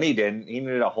 And he didn't. He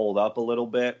needed to hold up a little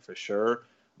bit for sure.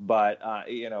 But,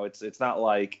 it's not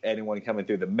like anyone coming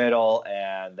through the middle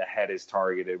and the head is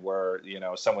targeted where,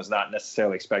 someone's not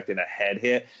necessarily expecting a head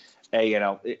hit.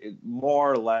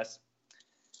 More or less.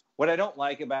 What I don't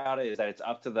like about it is that it's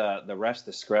up to the ref's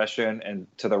discretion, and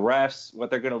to the refs, what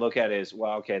they're going to look at is,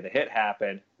 well, okay, the hit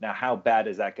happened. Now, how bad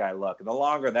does that guy look? And the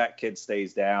longer that kid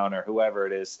stays down, or whoever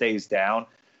it is stays down,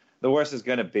 the worse it's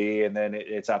going to be. And then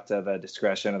it's up to the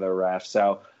discretion of the ref.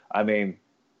 So,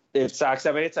 it sucks.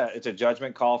 It's a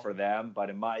judgment call for them,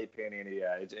 but in my opinion,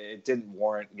 it didn't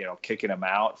warrant, kicking him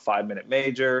out. 5-minute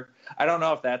major. I don't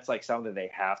know if that's like something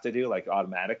they have to do, like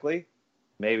automatically.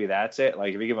 Maybe that's it.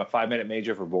 Like if you give him a 5-minute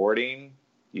major for boarding,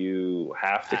 you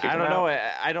have to kick I him don't know. out?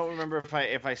 I don't remember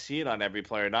if I see it on every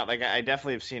player or not. Like I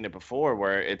definitely have seen it before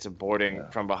where it's a boarding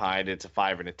from behind, it's a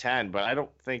 5 and a 10, but I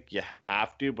don't think you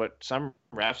have to. But some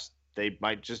refs, they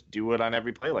might just do it on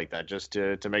every play like that just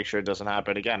to make sure it doesn't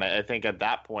happen again. I think at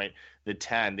that point,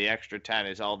 the extra 10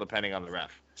 is all depending on the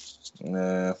ref.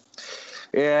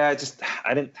 Yeah,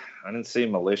 I didn't see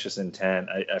malicious intent.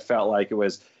 I felt like it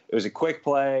was a quick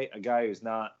play, a guy who's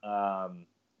not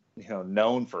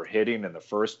known for hitting in the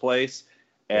first place,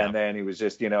 and then he was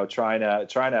just trying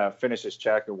to finish his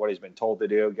check or what he's been told to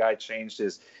do. Guy changed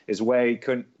his way,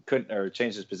 couldn't or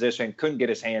changed his position, couldn't get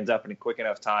his hands up in a quick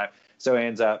enough time, so he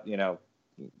ends up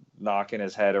knocking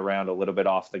his head around a little bit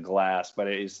off the glass. But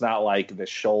it's not like the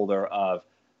shoulder of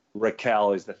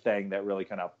Rakell is the thing that really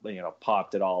kind of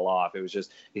popped it all off. It was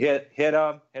just he hit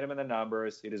him in the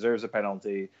numbers. He deserves a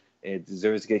penalty. It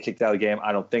deserves to get kicked out of the game.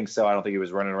 I don't think so. I don't think he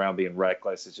was running around being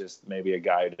reckless. It's just maybe a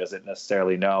guy who doesn't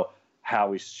necessarily know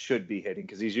how he should be hitting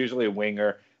because he's usually a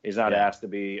winger. He's not asked to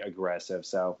be aggressive.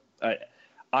 So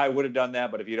I would have done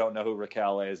that. But if you don't know who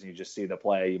Rakell is and you just see the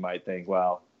play, you might think,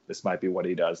 well, this might be what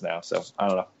he does now. So I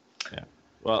don't know. Yeah.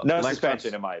 Well, no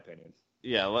suspension in my opinion.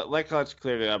 Yeah, Leclerc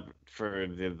cleared it up for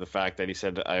the fact that he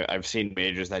said I've seen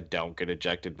majors that don't get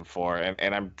ejected before,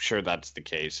 and I'm sure that's the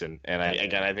case. And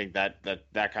I think that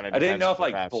kind of I didn't know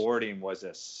if boarding was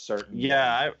a certain.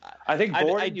 Yeah, I think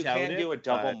boarding you can do a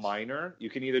double minor.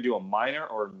 You can either do a minor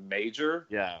or major.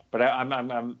 Yeah, but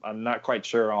I'm not quite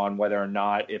sure on whether or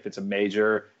not if it's a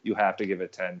major you have to give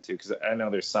it 10 to, because I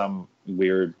know there's some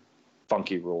weird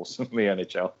funky rules in the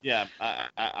NHL. Yeah,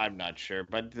 I'm not sure.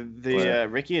 But the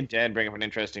Ricky and Dan bring up an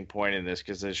interesting point in this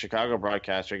because the Chicago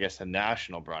broadcaster, I guess the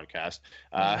national broadcast,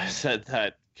 said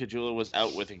that Caggiula was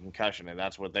out with a concussion, and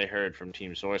that's what they heard from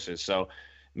team sources. So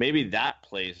maybe that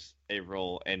plays a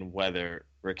role in whether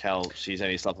Rakell sees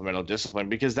any supplemental discipline,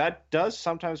 because that does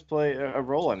sometimes play a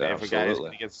role in if a guy is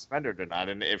going to get suspended or not.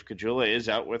 And if Caggiula is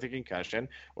out with a concussion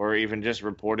or even just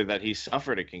reported that he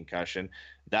suffered a concussion,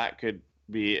 that could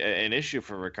be an issue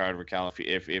for Rickard Rakell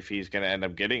if he's going to end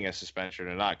up getting a suspension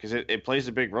or not, because it plays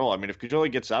a big role. I mean, if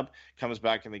Caggiula gets up, comes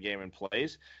back in the game and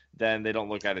plays, then they don't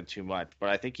look at it too much. But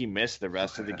I think he missed the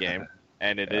rest of the game,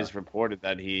 and it is reported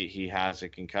that he has a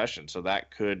concussion. So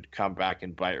that could come back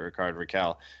and bite Rickard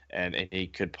Rakell, and he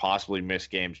could possibly miss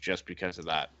games just because of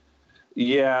that.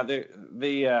 Yeah,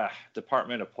 the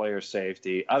Department of Player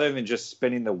Safety, other than just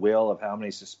spinning the wheel of how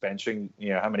many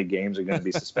how many games are going to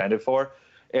be suspended for,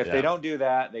 if they don't do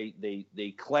that,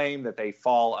 they claim that they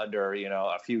fall under,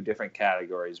 a few different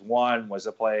categories. One, was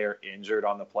a player injured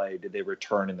on the play? Did they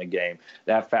return in the game?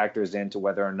 That factors into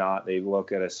whether or not they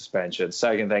look at a suspension.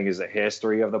 Second thing is the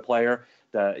history of the player.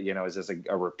 Is this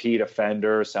a repeat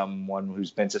offender, someone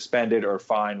who's been suspended or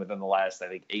fined within the last, I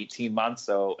think, 18 months,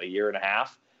 so a year and a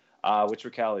half, which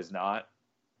Rakell is not,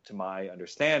 to my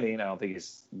understanding. I don't think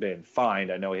he's been fined.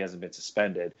 I know he hasn't been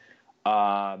suspended.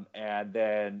 And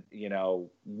then,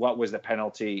 what was the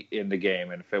penalty in the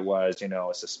game? And if it was,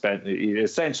 a he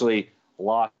essentially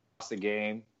lost the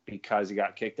game because he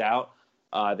got kicked out,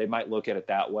 they might look at it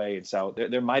that way. And so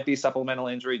there might be supplemental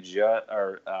injury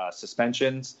or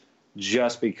suspensions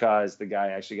just because the guy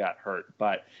actually got hurt.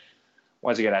 But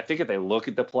once again, I think if they look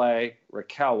at the play,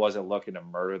 Rakell wasn't looking to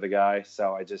murder the guy.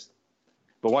 So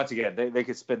but once again, they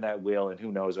could spin that wheel, and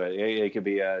who knows? It could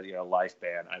be a life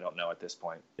ban. I don't know at this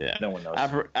point. Yeah, no one knows.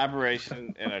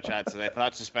 Aberration in our chat said I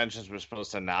thought suspensions were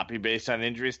supposed to not be based on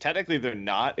injuries. Technically, they're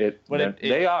not.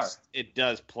 They are. It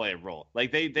does play a role.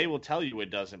 Like they will tell you it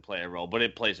doesn't play a role, but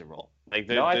it plays a role. Like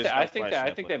I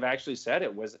think they've actually said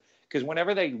it was because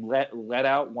whenever they let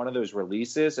out one of those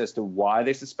releases as to why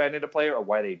they suspended a player or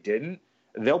why they didn't,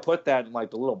 they'll put that in like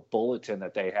the little bulletin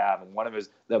that they have, and one of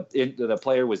the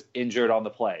player was injured on the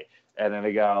play, and then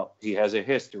they go, he has a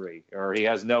history or he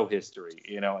has no history,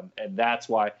 and that's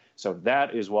why. So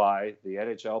that is why the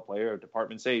NHL Player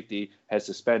Department Safety has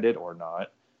suspended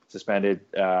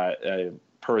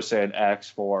person X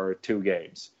for 2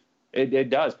 games. It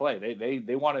does play.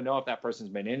 They want to know if that person's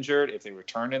been injured, if they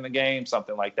return in the game,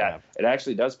 something like that. Yeah. It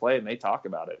actually does play, and they talk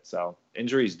about it. So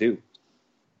injuries do.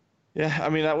 Yeah, I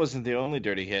mean, that wasn't the only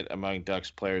dirty hit among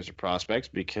Ducks players or prospects,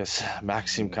 because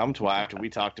Maxime Comtois, after we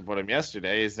talked about him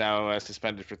yesterday, is now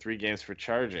suspended for 3 games for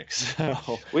charging.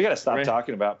 So we got to stop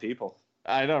talking about people.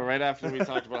 I know. Right after we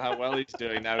talked about how well he's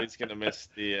doing, now he's going to miss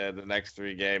the next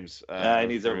 3 games. He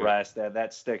needs a rest.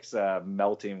 That stick's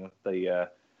melting with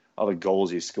all the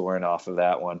goals he's scoring off of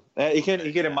that one. He can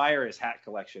admire his hat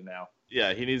collection now.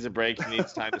 Yeah, he needs a break. He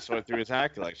needs time to sort through his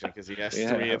hat collection because he has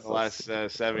 3 in the last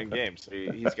 7 games. So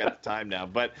he's got the time now.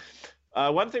 But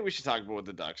One thing we should talk about with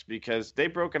the Ducks, because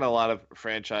they've broken a lot of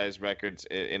franchise records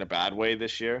in a bad way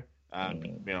this year.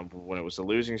 When it was a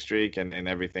losing streak and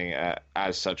everything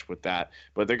as such with that.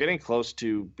 But they're getting close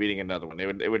to beating another one.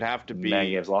 It would have to be 9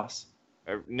 games lost.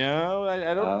 No,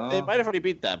 I don't. Oh. They might have already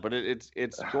beat that, but it's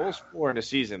goals for in a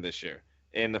season this year.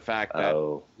 In the fact that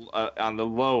on the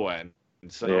low end,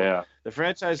 so the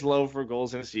franchise low for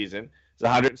goals in a season is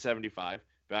 175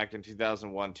 back in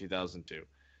 2001, 2002.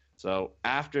 So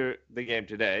after the game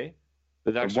today,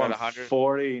 the Ducks are at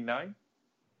 149.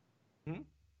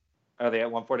 Are they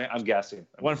at 149? I'm guessing.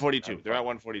 142. They're at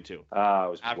 142. It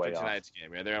was after tonight's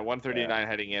game. Yeah, they're at 139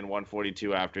 heading in,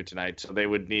 142 after tonight. So they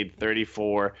would need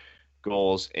 34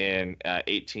 goals in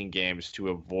 18 games to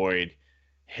avoid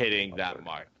hitting that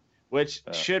mark, which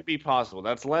should be possible.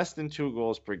 That's less than 2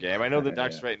 goals per game. I know the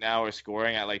Ducks right now are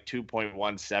scoring at like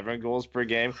 2.17 goals per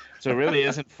game, so it really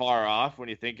isn't far off when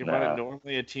you think about it.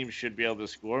 Normally a team should be able to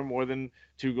score more than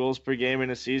 2 goals per game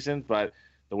in a season, but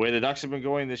the way the Ducks have been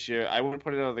going this year, I wouldn't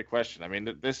put it out of the question. I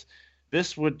mean,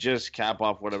 this would just cap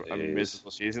off what a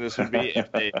miserable season this would be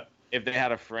if they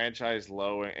had a franchise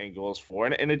low in goals for,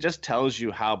 and it just tells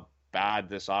you how bad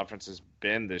this offense has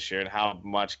been this year and how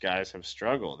much guys have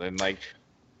struggled. And like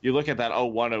you look at that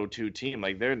 01-02 team,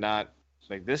 like they're not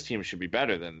like this team should be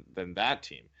better than that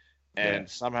team, and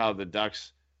somehow the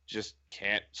Ducks just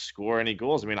can't score any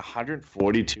goals. I mean,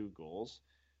 142 goals.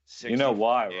 You know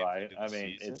why, right? I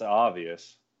mean, it's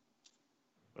obvious.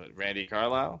 But Randy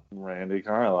Carlyle? Randy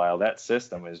Carlyle. That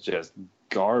system is just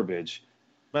garbage.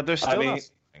 But they're still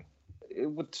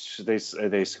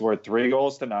they scored 3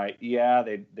 goals tonight. Yeah,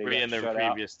 they got in their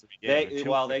previous 3 games.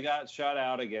 They got shut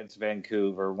out against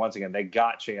Vancouver. Once again, they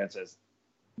got chances.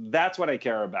 That's what I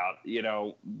care about. You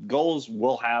know, goals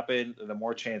will happen the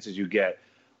more chances you get.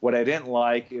 What I didn't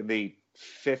like in the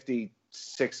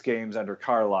 56 games under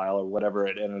Carlyle or whatever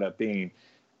it ended up being,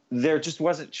 there just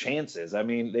wasn't chances. I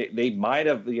mean, they might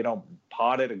have,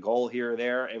 potted a goal here or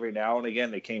there every now and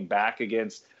again. They came back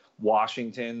against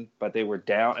Washington, but they were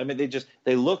down. I mean,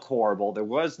 they look horrible. There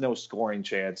was no scoring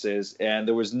chances, and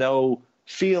there was no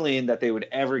feeling that they would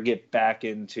ever get back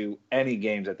into any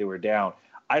games that they were down.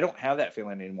 I don't have that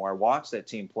feeling anymore. I watched that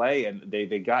team play, and they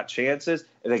got chances.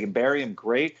 If they can bury them,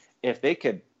 great. If they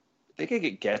could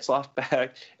get Getzlaf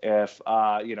back. If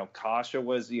Kasha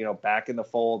was back in the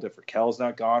fold. If Raquel's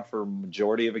not gone for a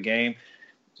majority of a game,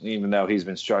 even though he's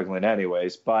been struggling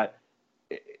anyways. But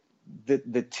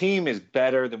the team is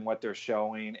better than what they're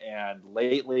showing, and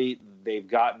lately they've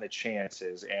gotten the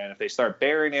chances. And if they start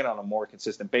burying it on a more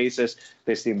consistent basis,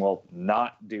 this team will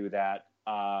not do that.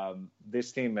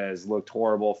 This team has looked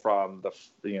horrible from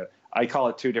I call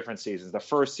it 2 different seasons. The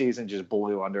first season just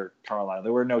blew under Carolina.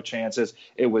 There were no chances.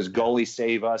 It was goalie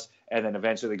save us, and then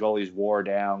eventually the goalies wore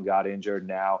down, got injured.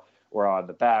 Now we're on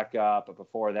the backup, but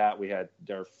before that we had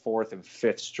their 4th and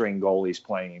 5th string goalies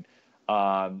playing.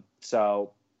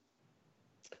 So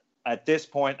at this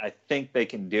point, I think they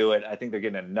can do it. I think they're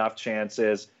getting enough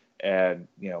chances, and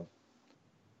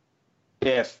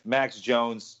if Max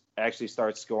Jones actually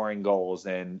starts scoring goals,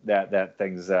 then that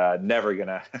thing's never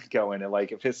gonna go in. And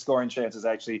like if his scoring chances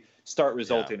actually start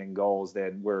resulting in goals,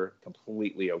 then we're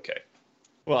completely okay.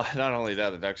 Well, not only that,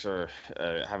 the Ducks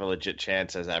have a legit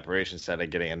chance, as Apparition said, of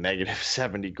getting a negative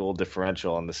 70 goal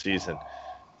differential on the season.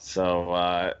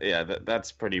 So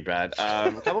that's pretty bad.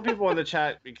 A couple people in the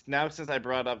chat now, since I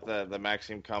brought up the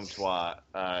Maxime Comtois.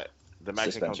 The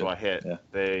Maxime Comtois hit,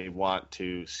 they want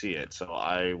to see it. So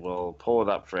I will pull it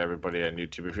up for everybody on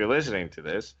YouTube. If you're listening to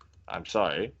this, I'm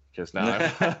sorry, because now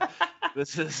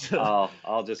this is...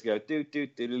 I'll just go do. Yeah,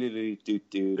 you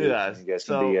guys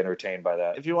can be entertained by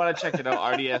that. If you want to check it out,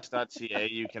 rds.ca,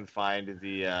 you can find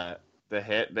the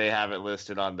hit. They have it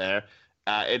listed on there.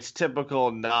 It's typical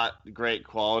not great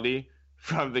quality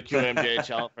from the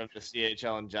QMJHL, from the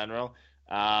CHL in general.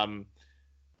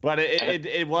 But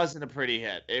it wasn't a pretty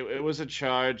hit. It was a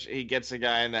charge. He gets a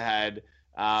guy in the head.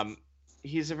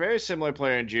 He's a very similar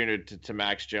player in junior to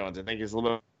Max Jones. I think he's a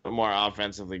little bit more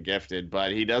offensively gifted,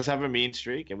 but he does have a mean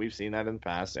streak, and we've seen that in the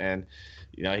past. And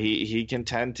he can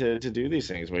tend to do these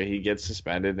things where he gets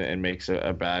suspended and makes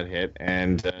a bad hit.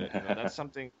 And that's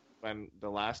something when the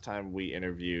last time we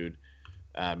interviewed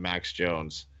Max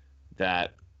Jones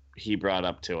that he brought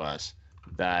up to us,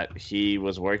 that he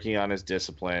was working on his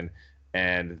discipline,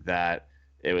 and that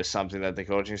it was something that the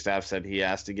coaching staff said he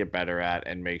has to get better at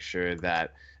and make sure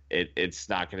that it's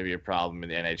not going to be a problem in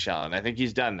the NHL. And I think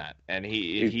he's done that. And he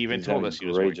even told us he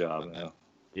was working on that.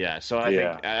 Yeah, so I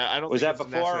think I don't. Was that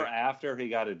before or after he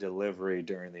got a delivery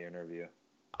during the interview?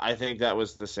 I think that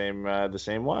was the same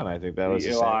one. I think that was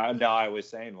the same. No, I was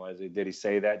saying did he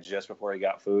say that just before he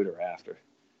got food or after?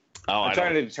 I'm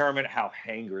trying to determine how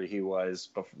hangry he was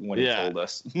when he told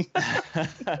us.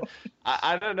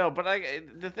 I don't know, but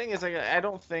the thing is, I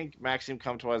don't think Maxime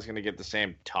Comtois is going to get the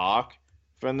same talk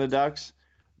from the Ducks.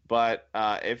 But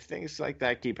if things like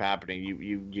that keep happening,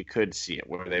 you could see it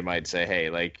where they might say, hey,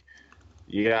 like,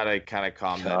 you got to kind of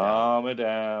calm it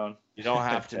down. You don't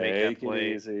have to make that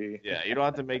play. Easy. Yeah, you don't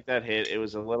have to make that hit. It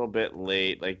was a little bit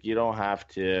late. Like, you don't have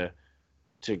to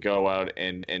go out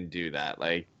and do that.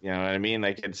 Like, you know what I mean?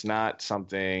 Like, it's not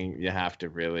something you have to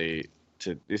really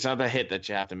it's not the hit that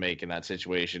you have to make in that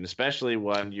situation, especially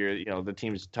when you're, you know, the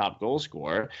team's top goal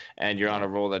scorer and you're on a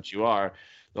roll that you are.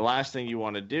 The last thing you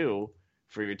want to do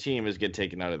for your team is get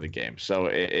taken out of the game. So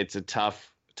it's a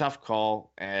tough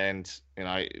call, and you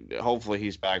know, hopefully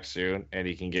he's back soon and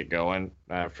he can get going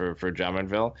for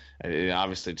Drummondville.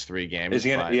 Obviously, it's 3 games. Is he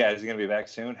gonna be back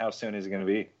soon? How soon is he gonna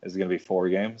be? Is it gonna be 4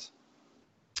 games?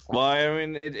 Well, I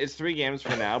mean, it's 3 games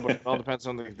for now, but it all depends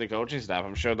on the coaching staff.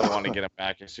 I'm sure they'll want to get him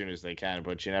back as soon as they can,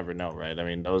 but you never know, right? I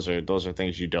mean, those are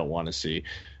things you don't want to see.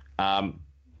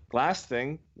 Last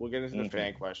thing, we'll get into the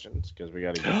fan questions because we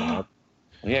got to get them up.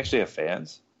 We actually have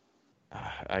fans.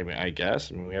 I mean, I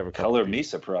guess. I mean, we have a couple. Color me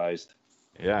surprised.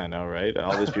 Yeah, I know, right?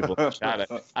 All these people in the chat.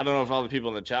 I don't know if all the people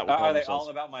in the chat will are they all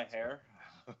about my hair?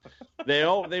 They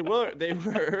were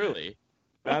early.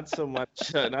 Not so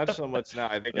much now.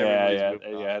 I think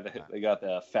they got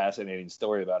the fascinating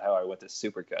story about how I went to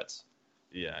Supercuts.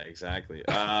 Yeah, exactly.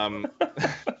 On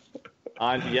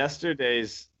last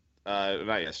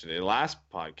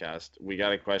podcast, we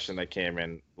got a question that came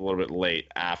in a little bit late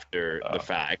after the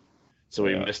fact, so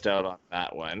we missed out on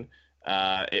that one.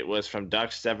 It was from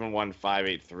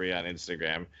Duck71583 on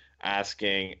Instagram,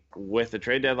 asking, with the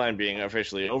trade deadline being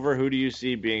officially over, who do you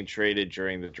see being traded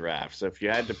during the draft? So if you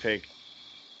had to pick,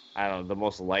 I don't know, the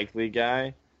most likely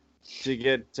guy to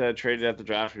get traded at the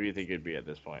draft, who do you think it'd be at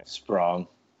this point? Sprong,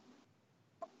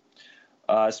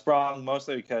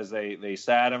 mostly because they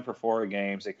sat him for 4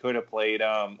 games. They could have played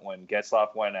him when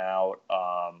Getzlaf went out.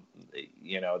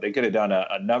 They could have done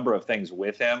a number of things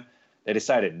with him. They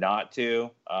decided not to.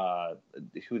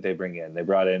 Who'd they bring in? They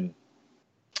brought in,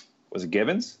 was it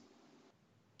Gibbons?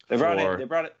 They brought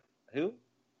it. Who?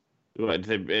 In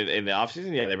the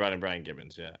offseason? Yeah, they brought in Brian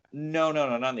Gibbons, yeah. No,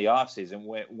 not in the offseason.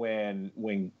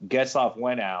 When Getzlaf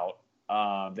went out,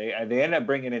 they ended up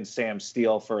bringing in Sam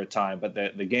Steele for a time, but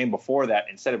the game before that,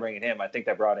 instead of bringing him, I think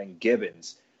they brought in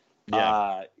Gibbons.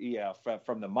 From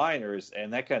the minors,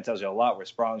 and that kind of tells you a lot where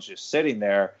Sprong's just sitting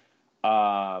there.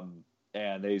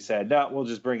 And they said, no, we'll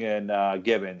just bring in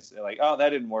Gibbons. They're like, oh, that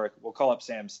didn't work. We'll call up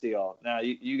Sam Steele. Now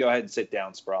you go ahead and sit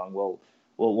down, Sprong.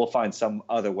 We'll find some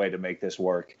other way to make this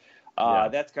work.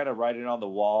 That's kind of writing on the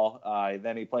wall.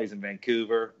 Then he plays in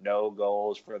Vancouver. No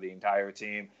goals for the entire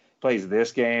team. Plays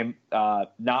this game.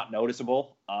 Not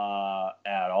noticeable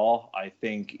at all. I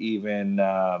think he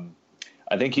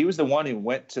was the one who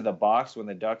went to the box when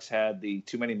the Ducks had the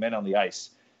too many men on the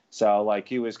ice. So like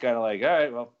he was kind of like, all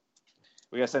right, well,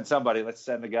 we got to send somebody. Let's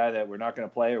send the guy that we're not going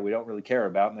to play or we don't really care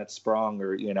about, and that's Sprong.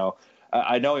 Or,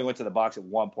 I know he went to the box at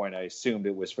one point. I assumed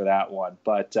it was for that one.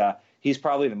 But he's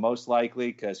probably the most likely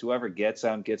because whoever gets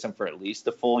him for at least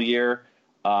a full year.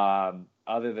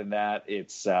 Other than that,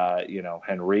 it's,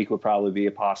 Henrique would probably be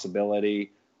a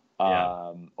possibility.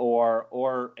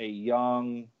 Or a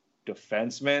young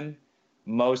defenseman,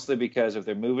 mostly because if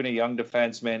they're moving a young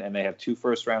defenseman and they have 2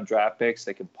 first-round draft picks,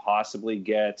 they could possibly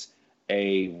get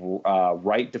a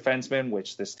right defenseman,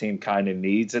 which this team kind of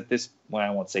needs at this. Well, I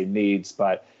won't say needs,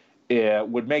 but it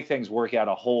would make things work out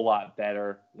a whole lot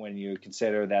better when you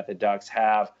consider that the Ducks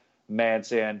have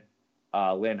Manson,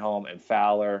 Lindholm, and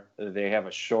Fowler. They have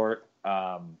a short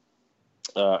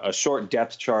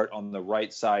depth chart on the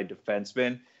right side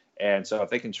defenseman. And so if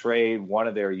they can trade one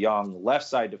of their young left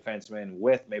side defensemen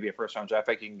with maybe a first round draft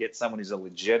pick, you can get someone who's a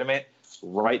legitimate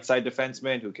right side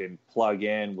defenseman who can plug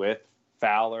in with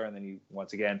Fowler, and then you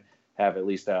once again have at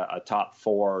least a top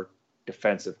 4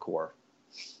 defensive core.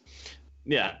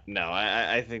 Yeah, no,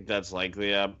 I think that's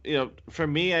likely. For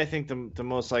me, I think the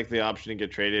most likely option to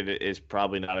get traded is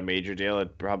probably not a major deal.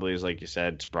 It probably is, like you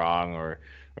said, Sprong or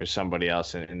somebody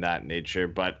else in that nature.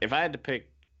 But if I had to pick,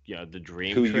 the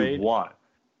dream who trade, you want,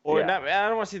 or not, I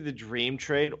don't want to say the dream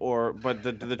trade, but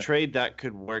the trade that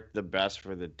could work the best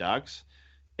for the Ducks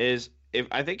is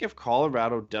if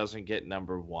Colorado doesn't get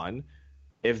number 1.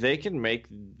 If they can make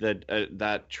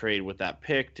that trade with that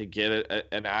pick to get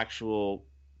an actual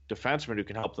defenseman who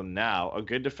can help them now, a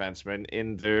good defenseman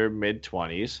in their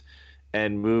mid-20s,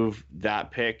 and move that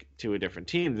pick to a different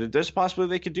team, there's a possibility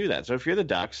they could do that. So if you're the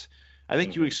Ducks, I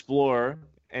think you explore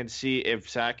and see if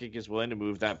Sakic is willing to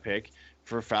move that pick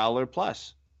for Fowler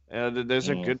plus. There's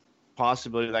a good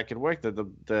possibility that could work, that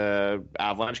the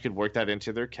Avalanche could work that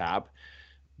into their cap.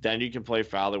 Then you can play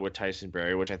Fowler with Tyson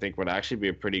Barrie, which I think would actually be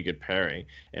a pretty good pairing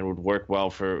and would work well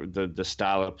for the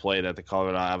style of play that the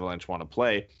Colorado Avalanche want to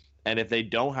play. And if they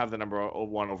don't have the number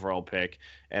 1 overall pick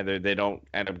and they don't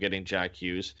end up getting Jack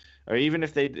Hughes, or even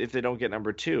if they don't get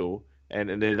number 2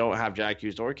 and they don't have Jack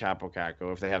Hughes or Kaapo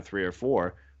Kakko, if they have 3 or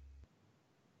 4,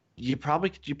 you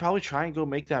probably try and go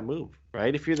make that move,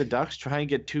 right? If you're the Ducks, try and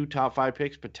get 2 top 5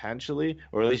 picks potentially,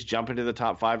 or at least jump into the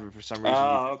top 5 if for some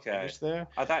reason finish there.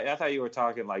 I thought you were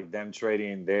talking like them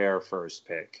trading their first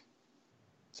pick.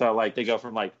 So like they go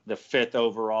from like the 5th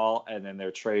overall and then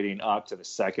they're trading up to the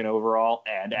 2nd overall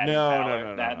and adding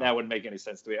Fowler. That wouldn't make any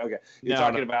sense to me. Okay, you're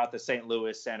talking about the St.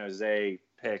 Louis San Jose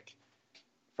pick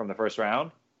from the first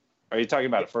round. Are you talking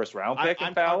about a first-round pick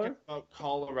in Fowler? I'm talking about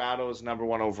Colorado's number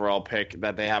 1 overall pick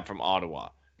that they have from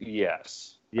Ottawa.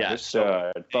 Yes.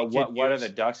 So but what are the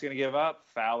Ducks going to give up?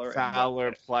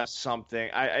 Fowler plus something.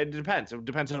 It depends. It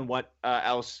depends on what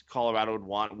else Colorado would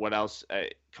want, what else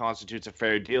constitutes a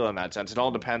fair deal in that sense. It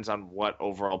all depends on what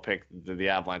overall pick the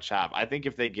Avalanche have. I think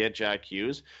if they get Jack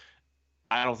Hughes,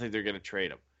 I don't think they're going to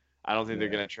trade him. I don't think they're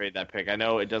going to trade that pick. I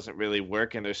know it doesn't really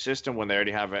work in their system when they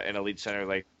already have an elite center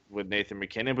like with Nathan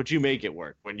McKinnon, but you make it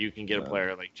work when you can get a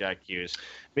player like Jack Hughes.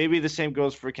 Maybe the same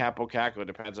goes for Kaapo Kakko. It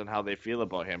depends on how they feel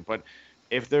about him. But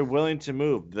if they're willing to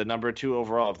move the number 2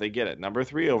 overall, if they get it, number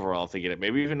 3 overall, if they get it,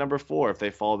 maybe even number 4 if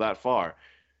they fall that far.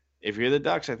 If you're the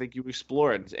Ducks, I think you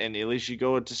explore it, and at least you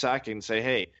go to Sakic and say,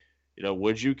 hey,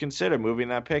 would you consider moving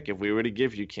that pick if we were to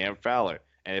give you Cam Fowler?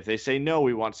 And if they say no,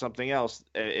 we want something else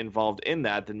involved in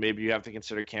that, then maybe you have to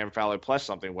consider Cam Fowler plus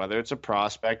something, whether it's a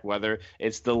prospect, whether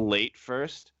it's the late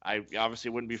first. I obviously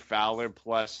wouldn't be Fowler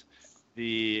plus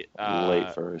the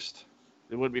late first.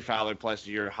 It would be Fowler plus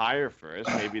your higher first,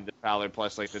 maybe the Fowler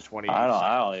plus like the 20.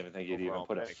 I don't even think you'd even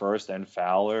put a first and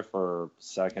Fowler for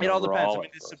second. It all overall depends. I mean,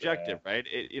 it's subjective, right?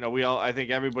 I think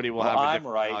everybody will have. I'm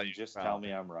right. Just tell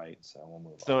me I'm right, so we'll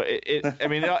move on. So I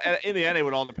mean, in the end, it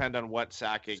would all depend on what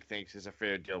Sakic thinks is a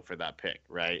fair deal for that pick,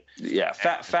 right? Yeah,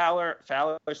 Fowler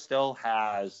still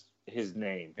has his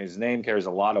name. His name carries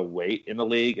a lot of weight in the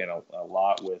league and a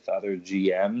lot with other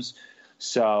GMs.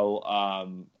 So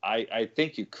I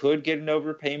think you could get an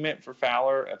overpayment for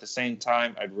Fowler. At the same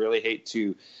time, I'd really hate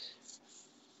to,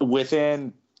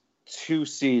 within 2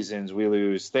 seasons, we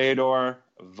lose Theodore,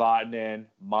 Vatanen,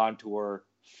 Montour,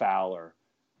 Fowler.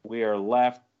 We are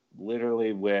left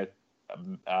literally with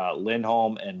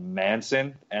Lindholm and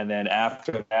Manson. And then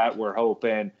after that, we're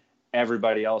hoping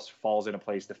everybody else falls into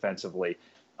place defensively.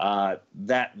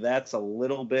 That's a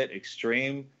little bit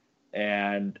extreme.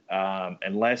 And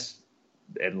unless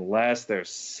there's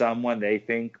someone they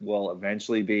think will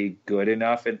eventually be good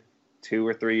enough in 2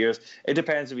 or 3 years. It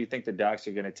depends if you think the Ducks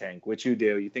are going to tank, which you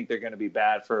do. You think they're going to be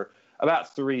bad for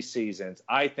about 3 seasons.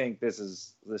 I think the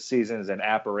season is an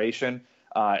aberration.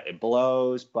 It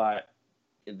blows, but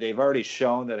they've already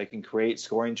shown that it can create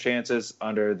scoring chances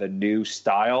under the new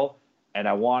style, and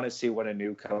I want to see what a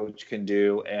new coach can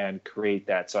do and create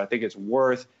that. So I think it's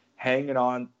worth hanging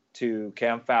on to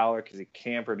Cam Fowler because he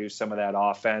can produce some of that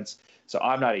offense. So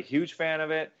I'm not a huge fan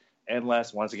of it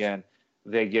unless, once again,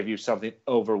 they give you something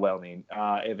overwhelming.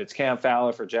 If it's Cam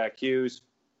Fowler for Jack Hughes,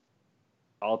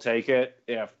 I'll take it.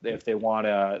 If they want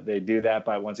to, they do that.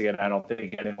 But once again, I don't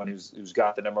think anyone who's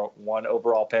got the number 1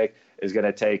 overall pick is going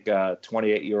to take a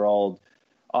 28-year-old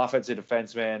offensive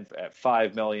defenseman at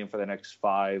 $5 million for the next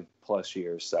 5+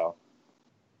 years. So,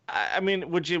 I mean,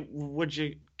 would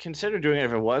you consider doing it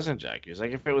if it wasn't Jack Hughes?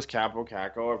 Like if it was Kaapo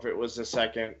Kakko, or if it was the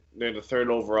 3rd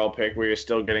overall pick where you're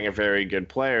still getting a very good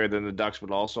player, then the Ducks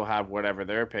would also have whatever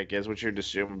their pick is, which you'd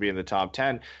assume would be in the top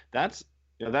 10.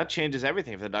 That changes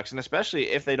everything for the Ducks, and especially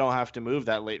if they don't have to move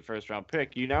that late first-round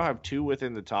pick. You now have 2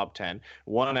 within the top 10,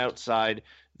 1 outside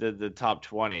the top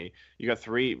 20. You got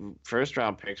 3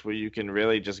 first-round picks where you can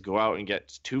really just go out and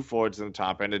get 2 forwards in the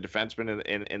top end, a defenseman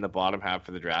in the bottom half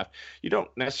of the draft. You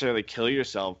don't necessarily kill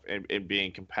yourself in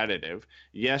being competitive.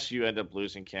 Yes, you end up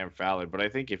losing Cam Fowler, but I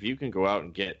think if you can go out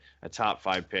and get a top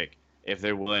 5 pick, if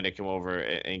they're willing to come over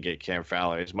and get Cam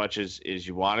Fowler, as much as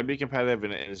you want to be competitive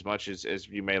and as much as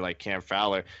you may like Cam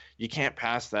Fowler, you can't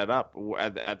pass that up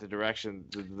at the direction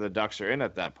the Ducks are in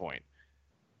at that point.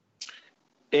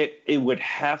 It would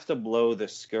have to blow the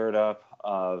skirt up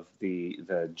of the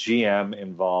GM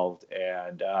involved,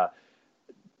 and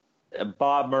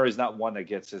Bob Murray's not one that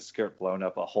gets his skirt blown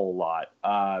up a whole lot.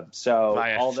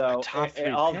 Although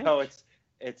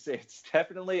it's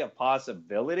definitely a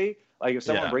possibility. Like if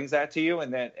someone brings that to you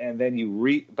and then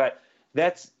you but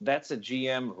that's a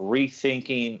GM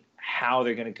rethinking how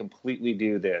they're going to completely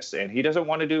do this. And he doesn't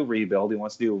want to do rebuild. He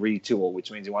wants to do a retool,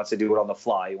 which means he wants to do it on the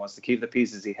fly. He wants to keep the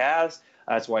pieces he has.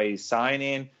 That's why he's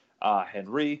signing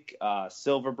Henrique,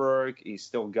 Silverberg. He's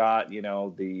still got,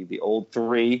 the old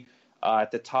three at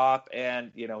the top.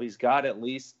 And, he's got at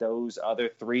least those other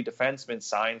three defensemen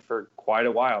signed for quite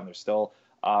a while. And there's still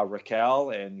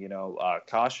Raquel and,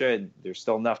 Kasha. And there's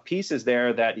still enough pieces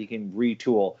there that he can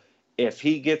retool. If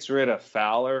he gets rid of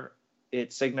Fowler,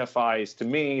 it signifies to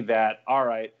me that, all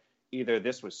right, either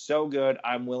this was so good,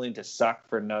 I'm willing to suck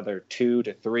for another 2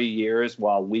 to 3 years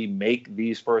while we make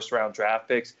these first-round draft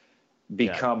picks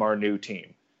become our new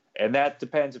team. And that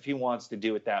depends if he wants to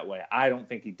do it that way. I don't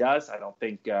think he does. I don't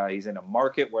think he's in a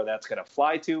market where that's going to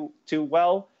fly too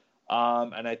well.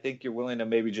 And I think you're willing to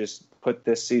maybe just put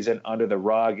this season under the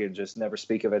rug and just never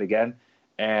speak of it again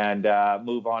and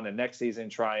move on to next season,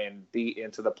 try and be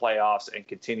into the playoffs and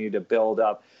continue to build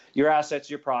up your assets,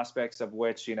 your prospects, of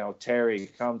which, Terry,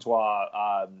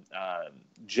 Comtois,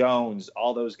 Jones,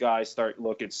 all those guys start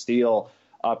looking Steele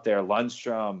up there,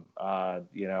 Lundstrom,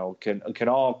 can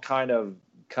all kind of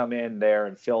come in there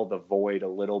and fill the void a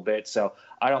little bit. So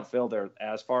I don't feel they're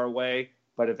as far away,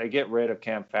 but if they get rid of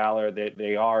Cam Fowler,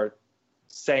 they are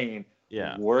saying,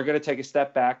 we're going to take a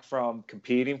step back from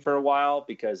competing for a while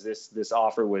because this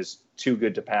offer was too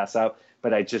good to pass up.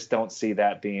 But I just don't see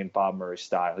that being Bob Murray's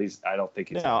style. I don't think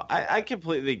he's. No, I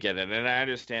completely get it, and I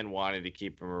understand wanting to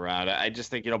keep him around. I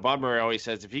just think Bob Murray always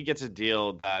says if he gets a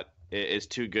deal that is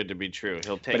too good to be true,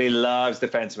 he'll take. But he loves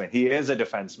defensemen. He is a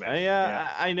defenseman.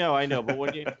 I know. But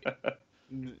when you,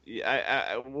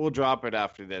 we'll drop it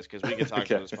after this because we can talk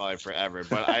about this probably forever.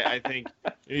 But I think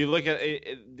you look at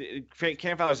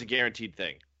Cam Fowler is a guaranteed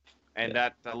thing, and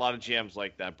that a lot of GMs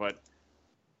like that, but.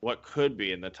 What could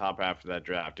be in the top half of that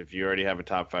draft, if you already have a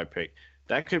top 5 pick,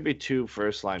 that could be 2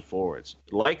 first-line forwards.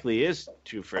 Likely is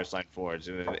 2 first-line forwards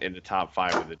in the top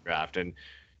 5 of the draft. And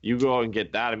you go out and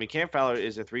get that. I mean, Cam Fowler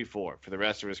is a 3-4 for the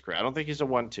rest of his career. I don't think he's a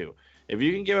 1-2. If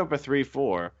you can give up a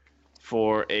 3-4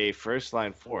 for a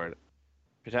first-line forward,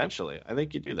 potentially, I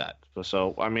think you do that.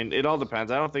 So, I mean, it all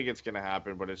depends. I don't think it's going to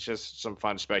happen, but it's just some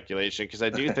fun speculation because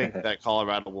I do think that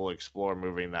Colorado will explore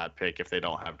moving that pick if they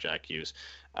don't have Jack Hughes.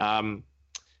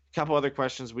 Couple other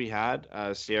questions we had.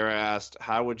 Sierra asked,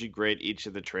 how would you grade each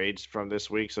of the trades from this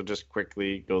week? So just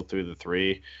quickly go through the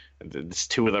 3.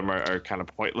 2 of them are kind of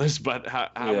pointless, but how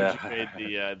would you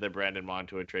grade the Brandon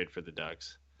Montour trade for the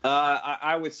Ducks?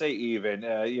 I would say even.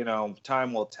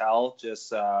 Time will tell.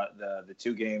 Just the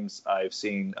 2 games I've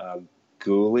seen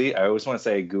Goulet. I always want to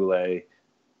say Goulet,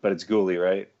 but it's Goulet,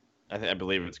 right? I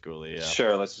believe it's Goulet, yeah.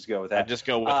 Sure, let's just go with that. I just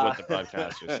go with what the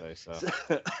broadcasters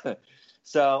say.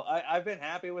 So I've been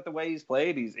happy with the way he's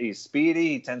played. He's speedy.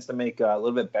 He tends to make a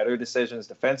little bit better decisions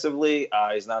defensively.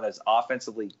 He's not as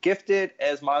offensively gifted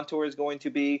as Montour is going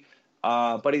to be,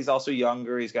 but he's also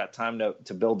younger. He's got time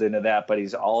to build into that, but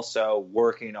he's also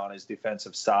working on his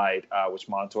defensive side, which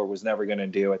Montour was never going to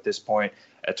do at this point.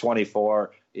 At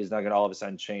 24, he's not going to all of a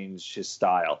sudden change his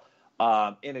style.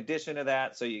 In addition to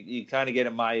that, so you kind of get,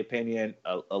 in my opinion,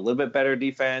 a little bit better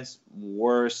defense,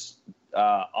 worse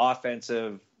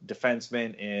offensive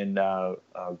defenseman in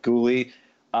Goulet,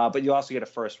 but you also get a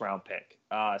first-round pick.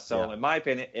 In my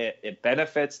opinion, it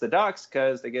benefits the Ducks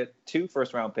because they get 2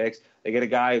 first-round picks. They get a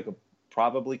guy who could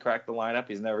probably crack the lineup.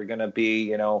 He's never going to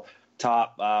be,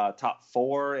 top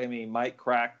 4. I mean, he might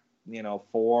crack, 4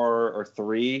 or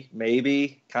 3,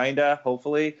 maybe,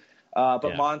 hopefully.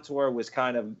 But Montour was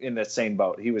kind of in the same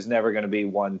boat. He was never going to be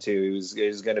 1-2. He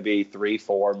was going to be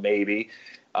 3-4, maybe.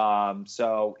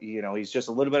 He's just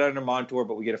a little bit under Montour,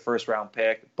 but we get a first-round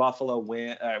pick. Buffalo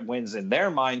wins in their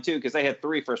mind, too, because they had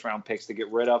 3 first-round picks to get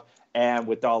rid of. And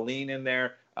with Dahlin in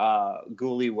there,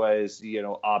 Goulet was,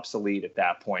 obsolete at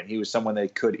that point. He was someone they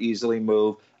could easily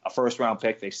move. A first-round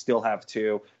pick, they still have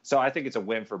 2. So I think it's a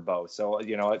win for both. So,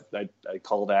 I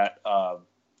call that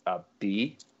a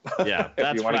B. Yeah,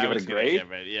 that's you want to give it a grade.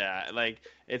 Yeah,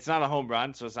 it's not a home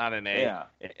run, so it's not an A. Yeah.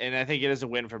 And I think it is a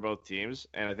win for both teams,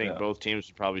 and I think both teams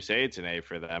would probably say it's an A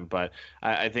for them. But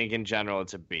I think in general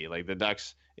it's a B. Like the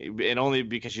Ducks, and only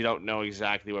because you don't know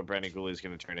exactly what Brandon Goulet is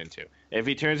going to turn into. If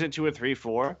he turns into a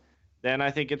 3-4, then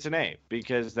I think it's an A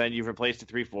because then you've replaced a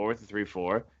 3-4 with a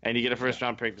 3-4, and you get a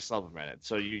first-round pick to supplement it.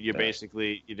 So you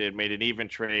basically made an even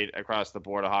trade across the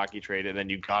board, a hockey trade, and then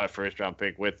you got a first-round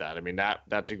pick with that. I mean,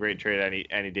 that's a great trade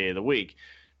any day of the week.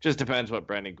 Just depends what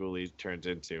Brandon Goulet turns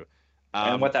into.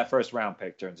 And what that first-round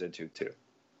pick turns into, too.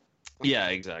 Yeah,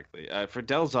 exactly. For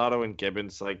Del Zotto and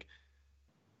Gibbons,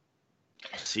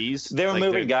 C's. They were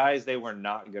moving guys they were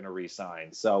not going to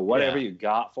re-sign. So whatever you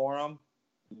got for them,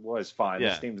 was fine.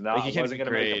 This team's not wasn't going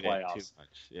to make the playoffs.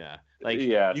 Yeah,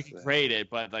 you can grade it,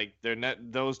 but like they're not.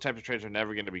 Those types of trades are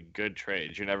never going to be good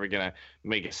trades. You're never going to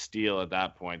make a steal at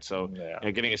that point. So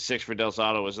getting a 6 for Del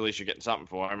Zotto is at least you're getting something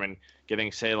for him, and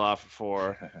getting Saloff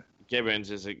for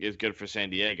Gibbons is good for San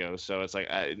Diego. So it's like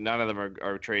none of them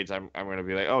are trades. I'm going to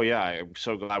be like, oh yeah, I'm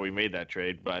so glad we made that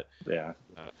trade. But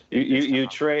you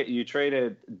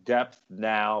traded depth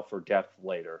now for depth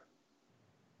later.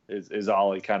 Is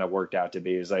all it kind of worked out to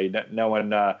be. Is like no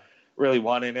one really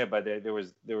wanted it, but there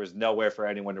was nowhere for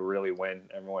anyone to really win.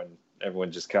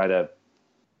 Everyone just kind of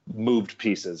moved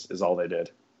pieces. Is all they did.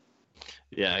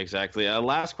 Yeah, exactly.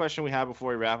 Last question we have before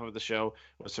we wrap up the show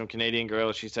was from Canadian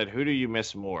Girl. She said, "Who do you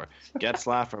miss more,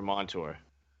 Getzlaf or Montour?"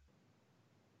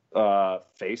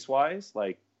 Face wise,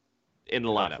 like in the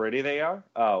lineup, how pretty they are.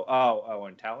 Oh,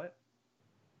 and talent.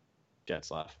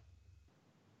 Getzlaf.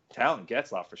 Talent,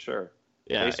 Getzlaf for sure.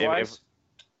 Yeah, face-wise,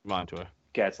 Montour.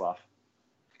 Getzlaf.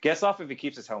 Getzlaf if he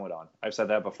keeps his helmet on. I've said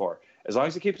that before. As long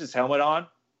as he keeps his helmet on,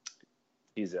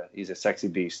 he's a sexy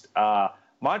beast.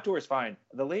 Montour is fine.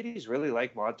 The ladies really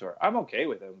like Montour. I'm okay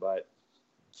with him, but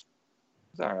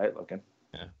he's all right looking.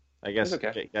 Yeah, I guess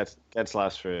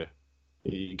Getzlaf's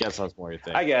more your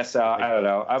thing. I guess so. I don't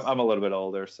know. I'm a little bit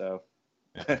older, so.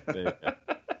 Yeah, there you go.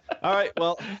 All right,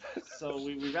 well, so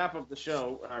we wrap up the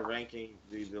show ranking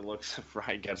the looks of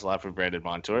Ryan Getzlaf and Brandon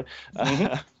Montour.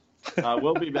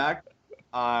 We'll be back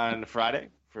on Friday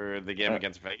for the game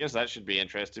against Vegas. That should be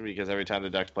interesting because every time the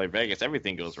Ducks play Vegas,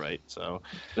 everything goes right. So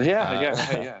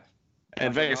yeah.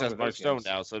 And Vegas has Mark Stone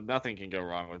now, so nothing can go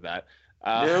wrong with that.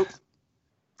 Nope.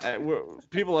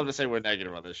 People love to say we're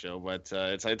negative on this show, but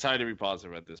it's hard to be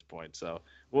positive at this point. So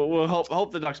we'll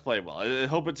hope the Ducks play well. I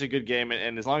hope it's a good game,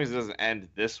 and as long as it doesn't end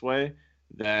this way,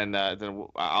 then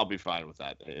I'll be fine with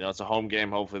that. You know, it's a home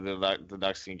game. Hopefully the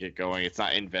Ducks can get going. It's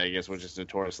not in Vegas, which is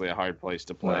notoriously a hard place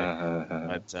to play.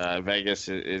 But Vegas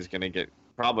is going to get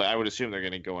probably. I would assume they're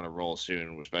going to go on a roll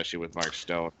soon, especially with Mark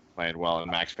Stone playing well and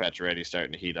Max Pacioretty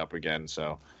starting to heat up again.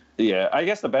 So. Yeah, I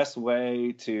guess the best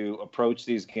way to approach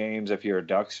these games, if you're a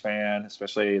Ducks fan,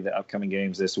 especially the upcoming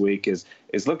games this week, is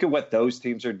look at what those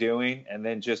teams are doing and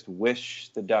then just wish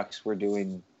the Ducks were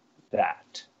doing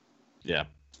that. Yeah,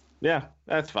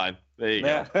 that's fine. There you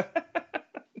go.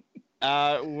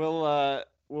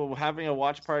 We're having a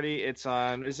watch party. It's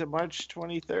on. Is it March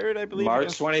 23rd? I believe. March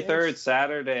 23rd,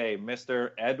 Saturday.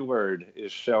 Mr. Edward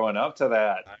is showing up to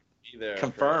that.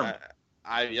 Confirmed.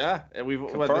 And we've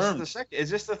confirmed. Is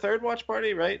this the third watch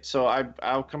party, right? So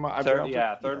I'll come on.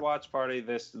 Third watch party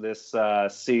this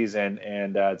season,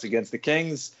 and it's against the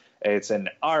Kings. It's in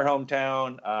our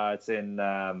hometown.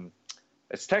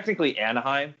 It's technically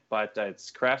Anaheim, but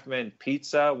it's Craftsman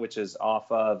Pizza, which is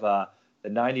off of the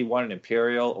 91 and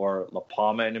Imperial, or La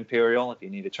Palma and Imperial, if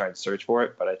you need to try and search for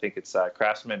it. But I think it's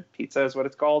Craftsman Pizza is what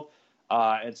it's called.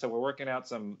 And so we're working out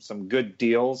some good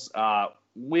deals.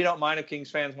 We don't mind if Kings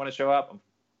fans want to show up.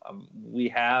 We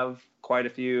have quite a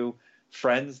few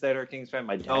friends that are Kings fans.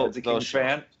 My dad's a Kings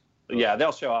fan. Yeah,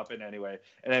 they'll show up in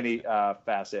any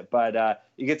facet. But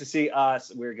you get to see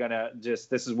us. We're gonna this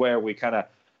is where we kind of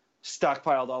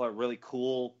stockpiled all our really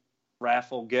cool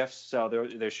raffle gifts. So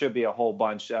there should be a whole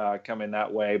bunch coming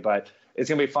that way. But it's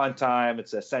gonna be a fun time.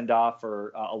 It's a send off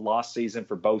for a lost season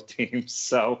for both teams.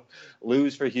 So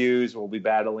lose for Hughes. We'll be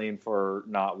battling for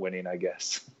not winning, I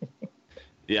guess.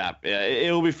 Yeah,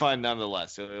 it'll be fun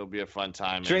nonetheless. It'll be a fun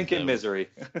time. Drinking misery.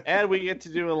 And we get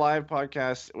to do a live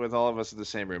podcast with all of us in the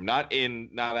same room. Not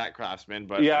at Craftsman,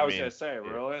 but I was going to say,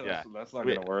 really? Yeah. That's not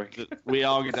going to work. We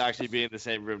all get to actually be in the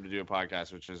same room to do a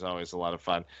podcast, which is always a lot of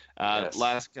fun. Yes.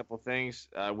 Last couple things.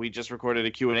 We just recorded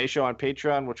a Q&A show on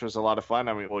Patreon, which was a lot of fun.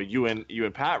 I mean, well, you and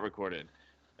Pat recorded.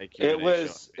 It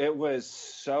was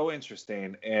so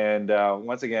interesting, and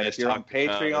once again, if you're on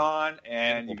Patreon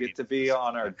and you get to be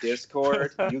on our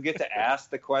Discord, you get to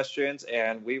ask the questions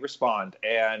and we respond.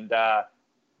 And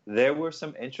there were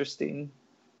some interesting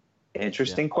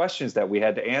questions that we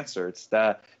had to answer. It's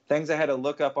the things I had to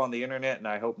look up on the internet, and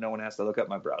I hope no one has to look up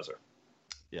my browser.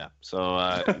 Yeah,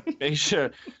 so make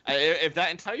sure, if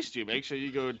that enticed you, make sure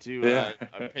you go to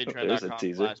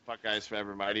patreon.com/Buckeyes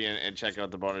Forever Mighty and check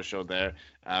out the bonus show there.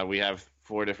 We have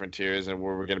 4 different tiers, and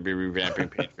we're going to be revamping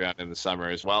Patreon in the summer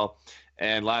as well.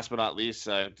 And last but not least,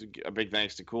 a big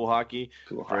thanks to Cool Hockey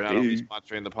for not only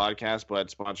sponsoring the podcast, but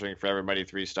sponsoring Forever Mighty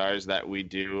 3 Stars that we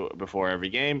do before every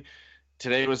game.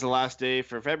 Today was the last day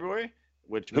for February,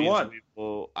 which means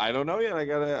I don't know yet. I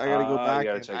gotta go back.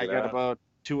 I got about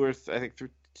 2 or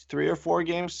 3 or 4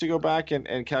 games to go back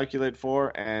and calculate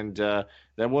for, and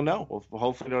then then we'll know. We'll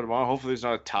hopefully know tomorrow. Hopefully there's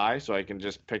not a tie, so I can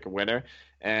just pick a winner.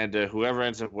 And whoever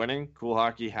ends up winning, Cool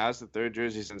Hockey has the third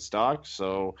jerseys in stock.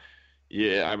 So,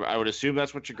 yeah, I would assume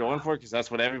that's what you're going for because that's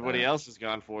what everybody else has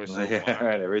gone for so far.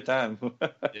 Right, every time.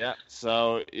 Yeah.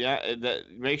 So, yeah,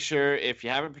 make sure if you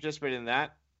haven't participated in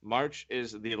that, March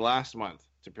is the last month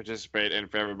to participate in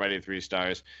for everybody 3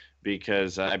 stars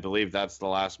because I believe that's the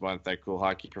last month that Cool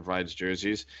Hockey provides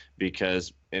jerseys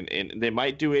because they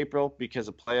might do April because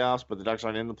of playoffs, but the Ducks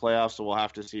aren't in the playoffs, so we'll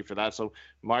have to see for that. So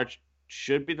March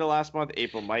should be the last month.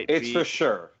 April might be. It's for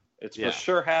sure. It's for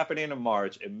sure happening in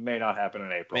March. It may not happen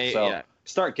in April.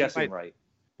 Start guessing right.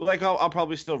 Like I'll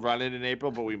probably still run it in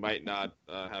April, but we might not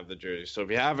have the jersey. So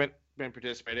if you haven't been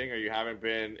participating or you haven't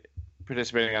been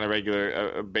participating on a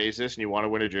regular basis and you want to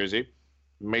win a jersey,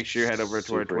 make sure you head over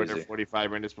to our Twitter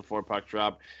 45 minutes before puck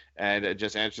drop and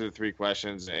just answer the 3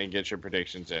 questions and get your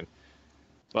predictions in.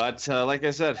 But like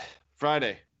I said,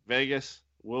 Friday, Vegas,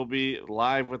 we'll be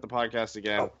live with the podcast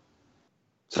again. Oh.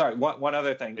 Sorry, one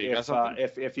other thing.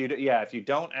 If you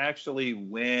don't actually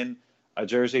win a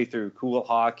jersey through Cool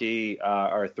Hockey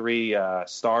or 3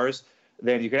 stars,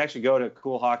 then you can actually go to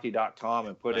coolhockey.com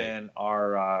and put in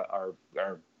our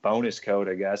bonus code,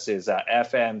 I guess, is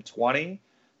FM20,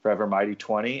 Forever Mighty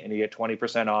 20, and you get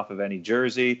 20% off of any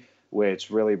jersey, which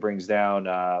really brings down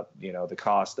the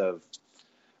cost of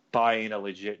buying a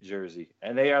legit jersey.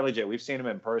 And they are legit. We've seen them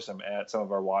in person at some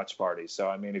of our watch parties. So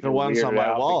I mean, if the ones on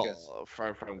my wall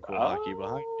from Cool Hockey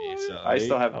behind me, so I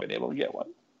still haven't been able to get one.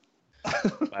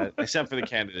 Except for the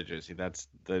Canada jersey, that's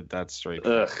straight.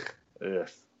 Ugh.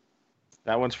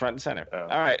 That one's front and center. Oh.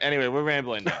 All right. Anyway, we're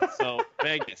rambling now. So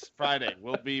Vegas, Friday,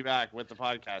 we'll be back with the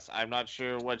podcast. I'm not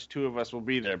sure which 2 of us will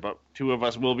be there, but 2 of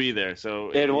us will be there.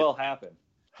 So it will happen.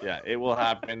 Yeah, it will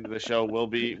happen. The show will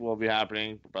be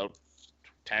happening about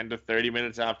 10 to 30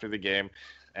 minutes after the game,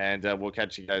 and we'll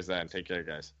catch you guys then. Take care,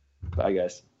 guys. Bye,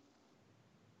 guys.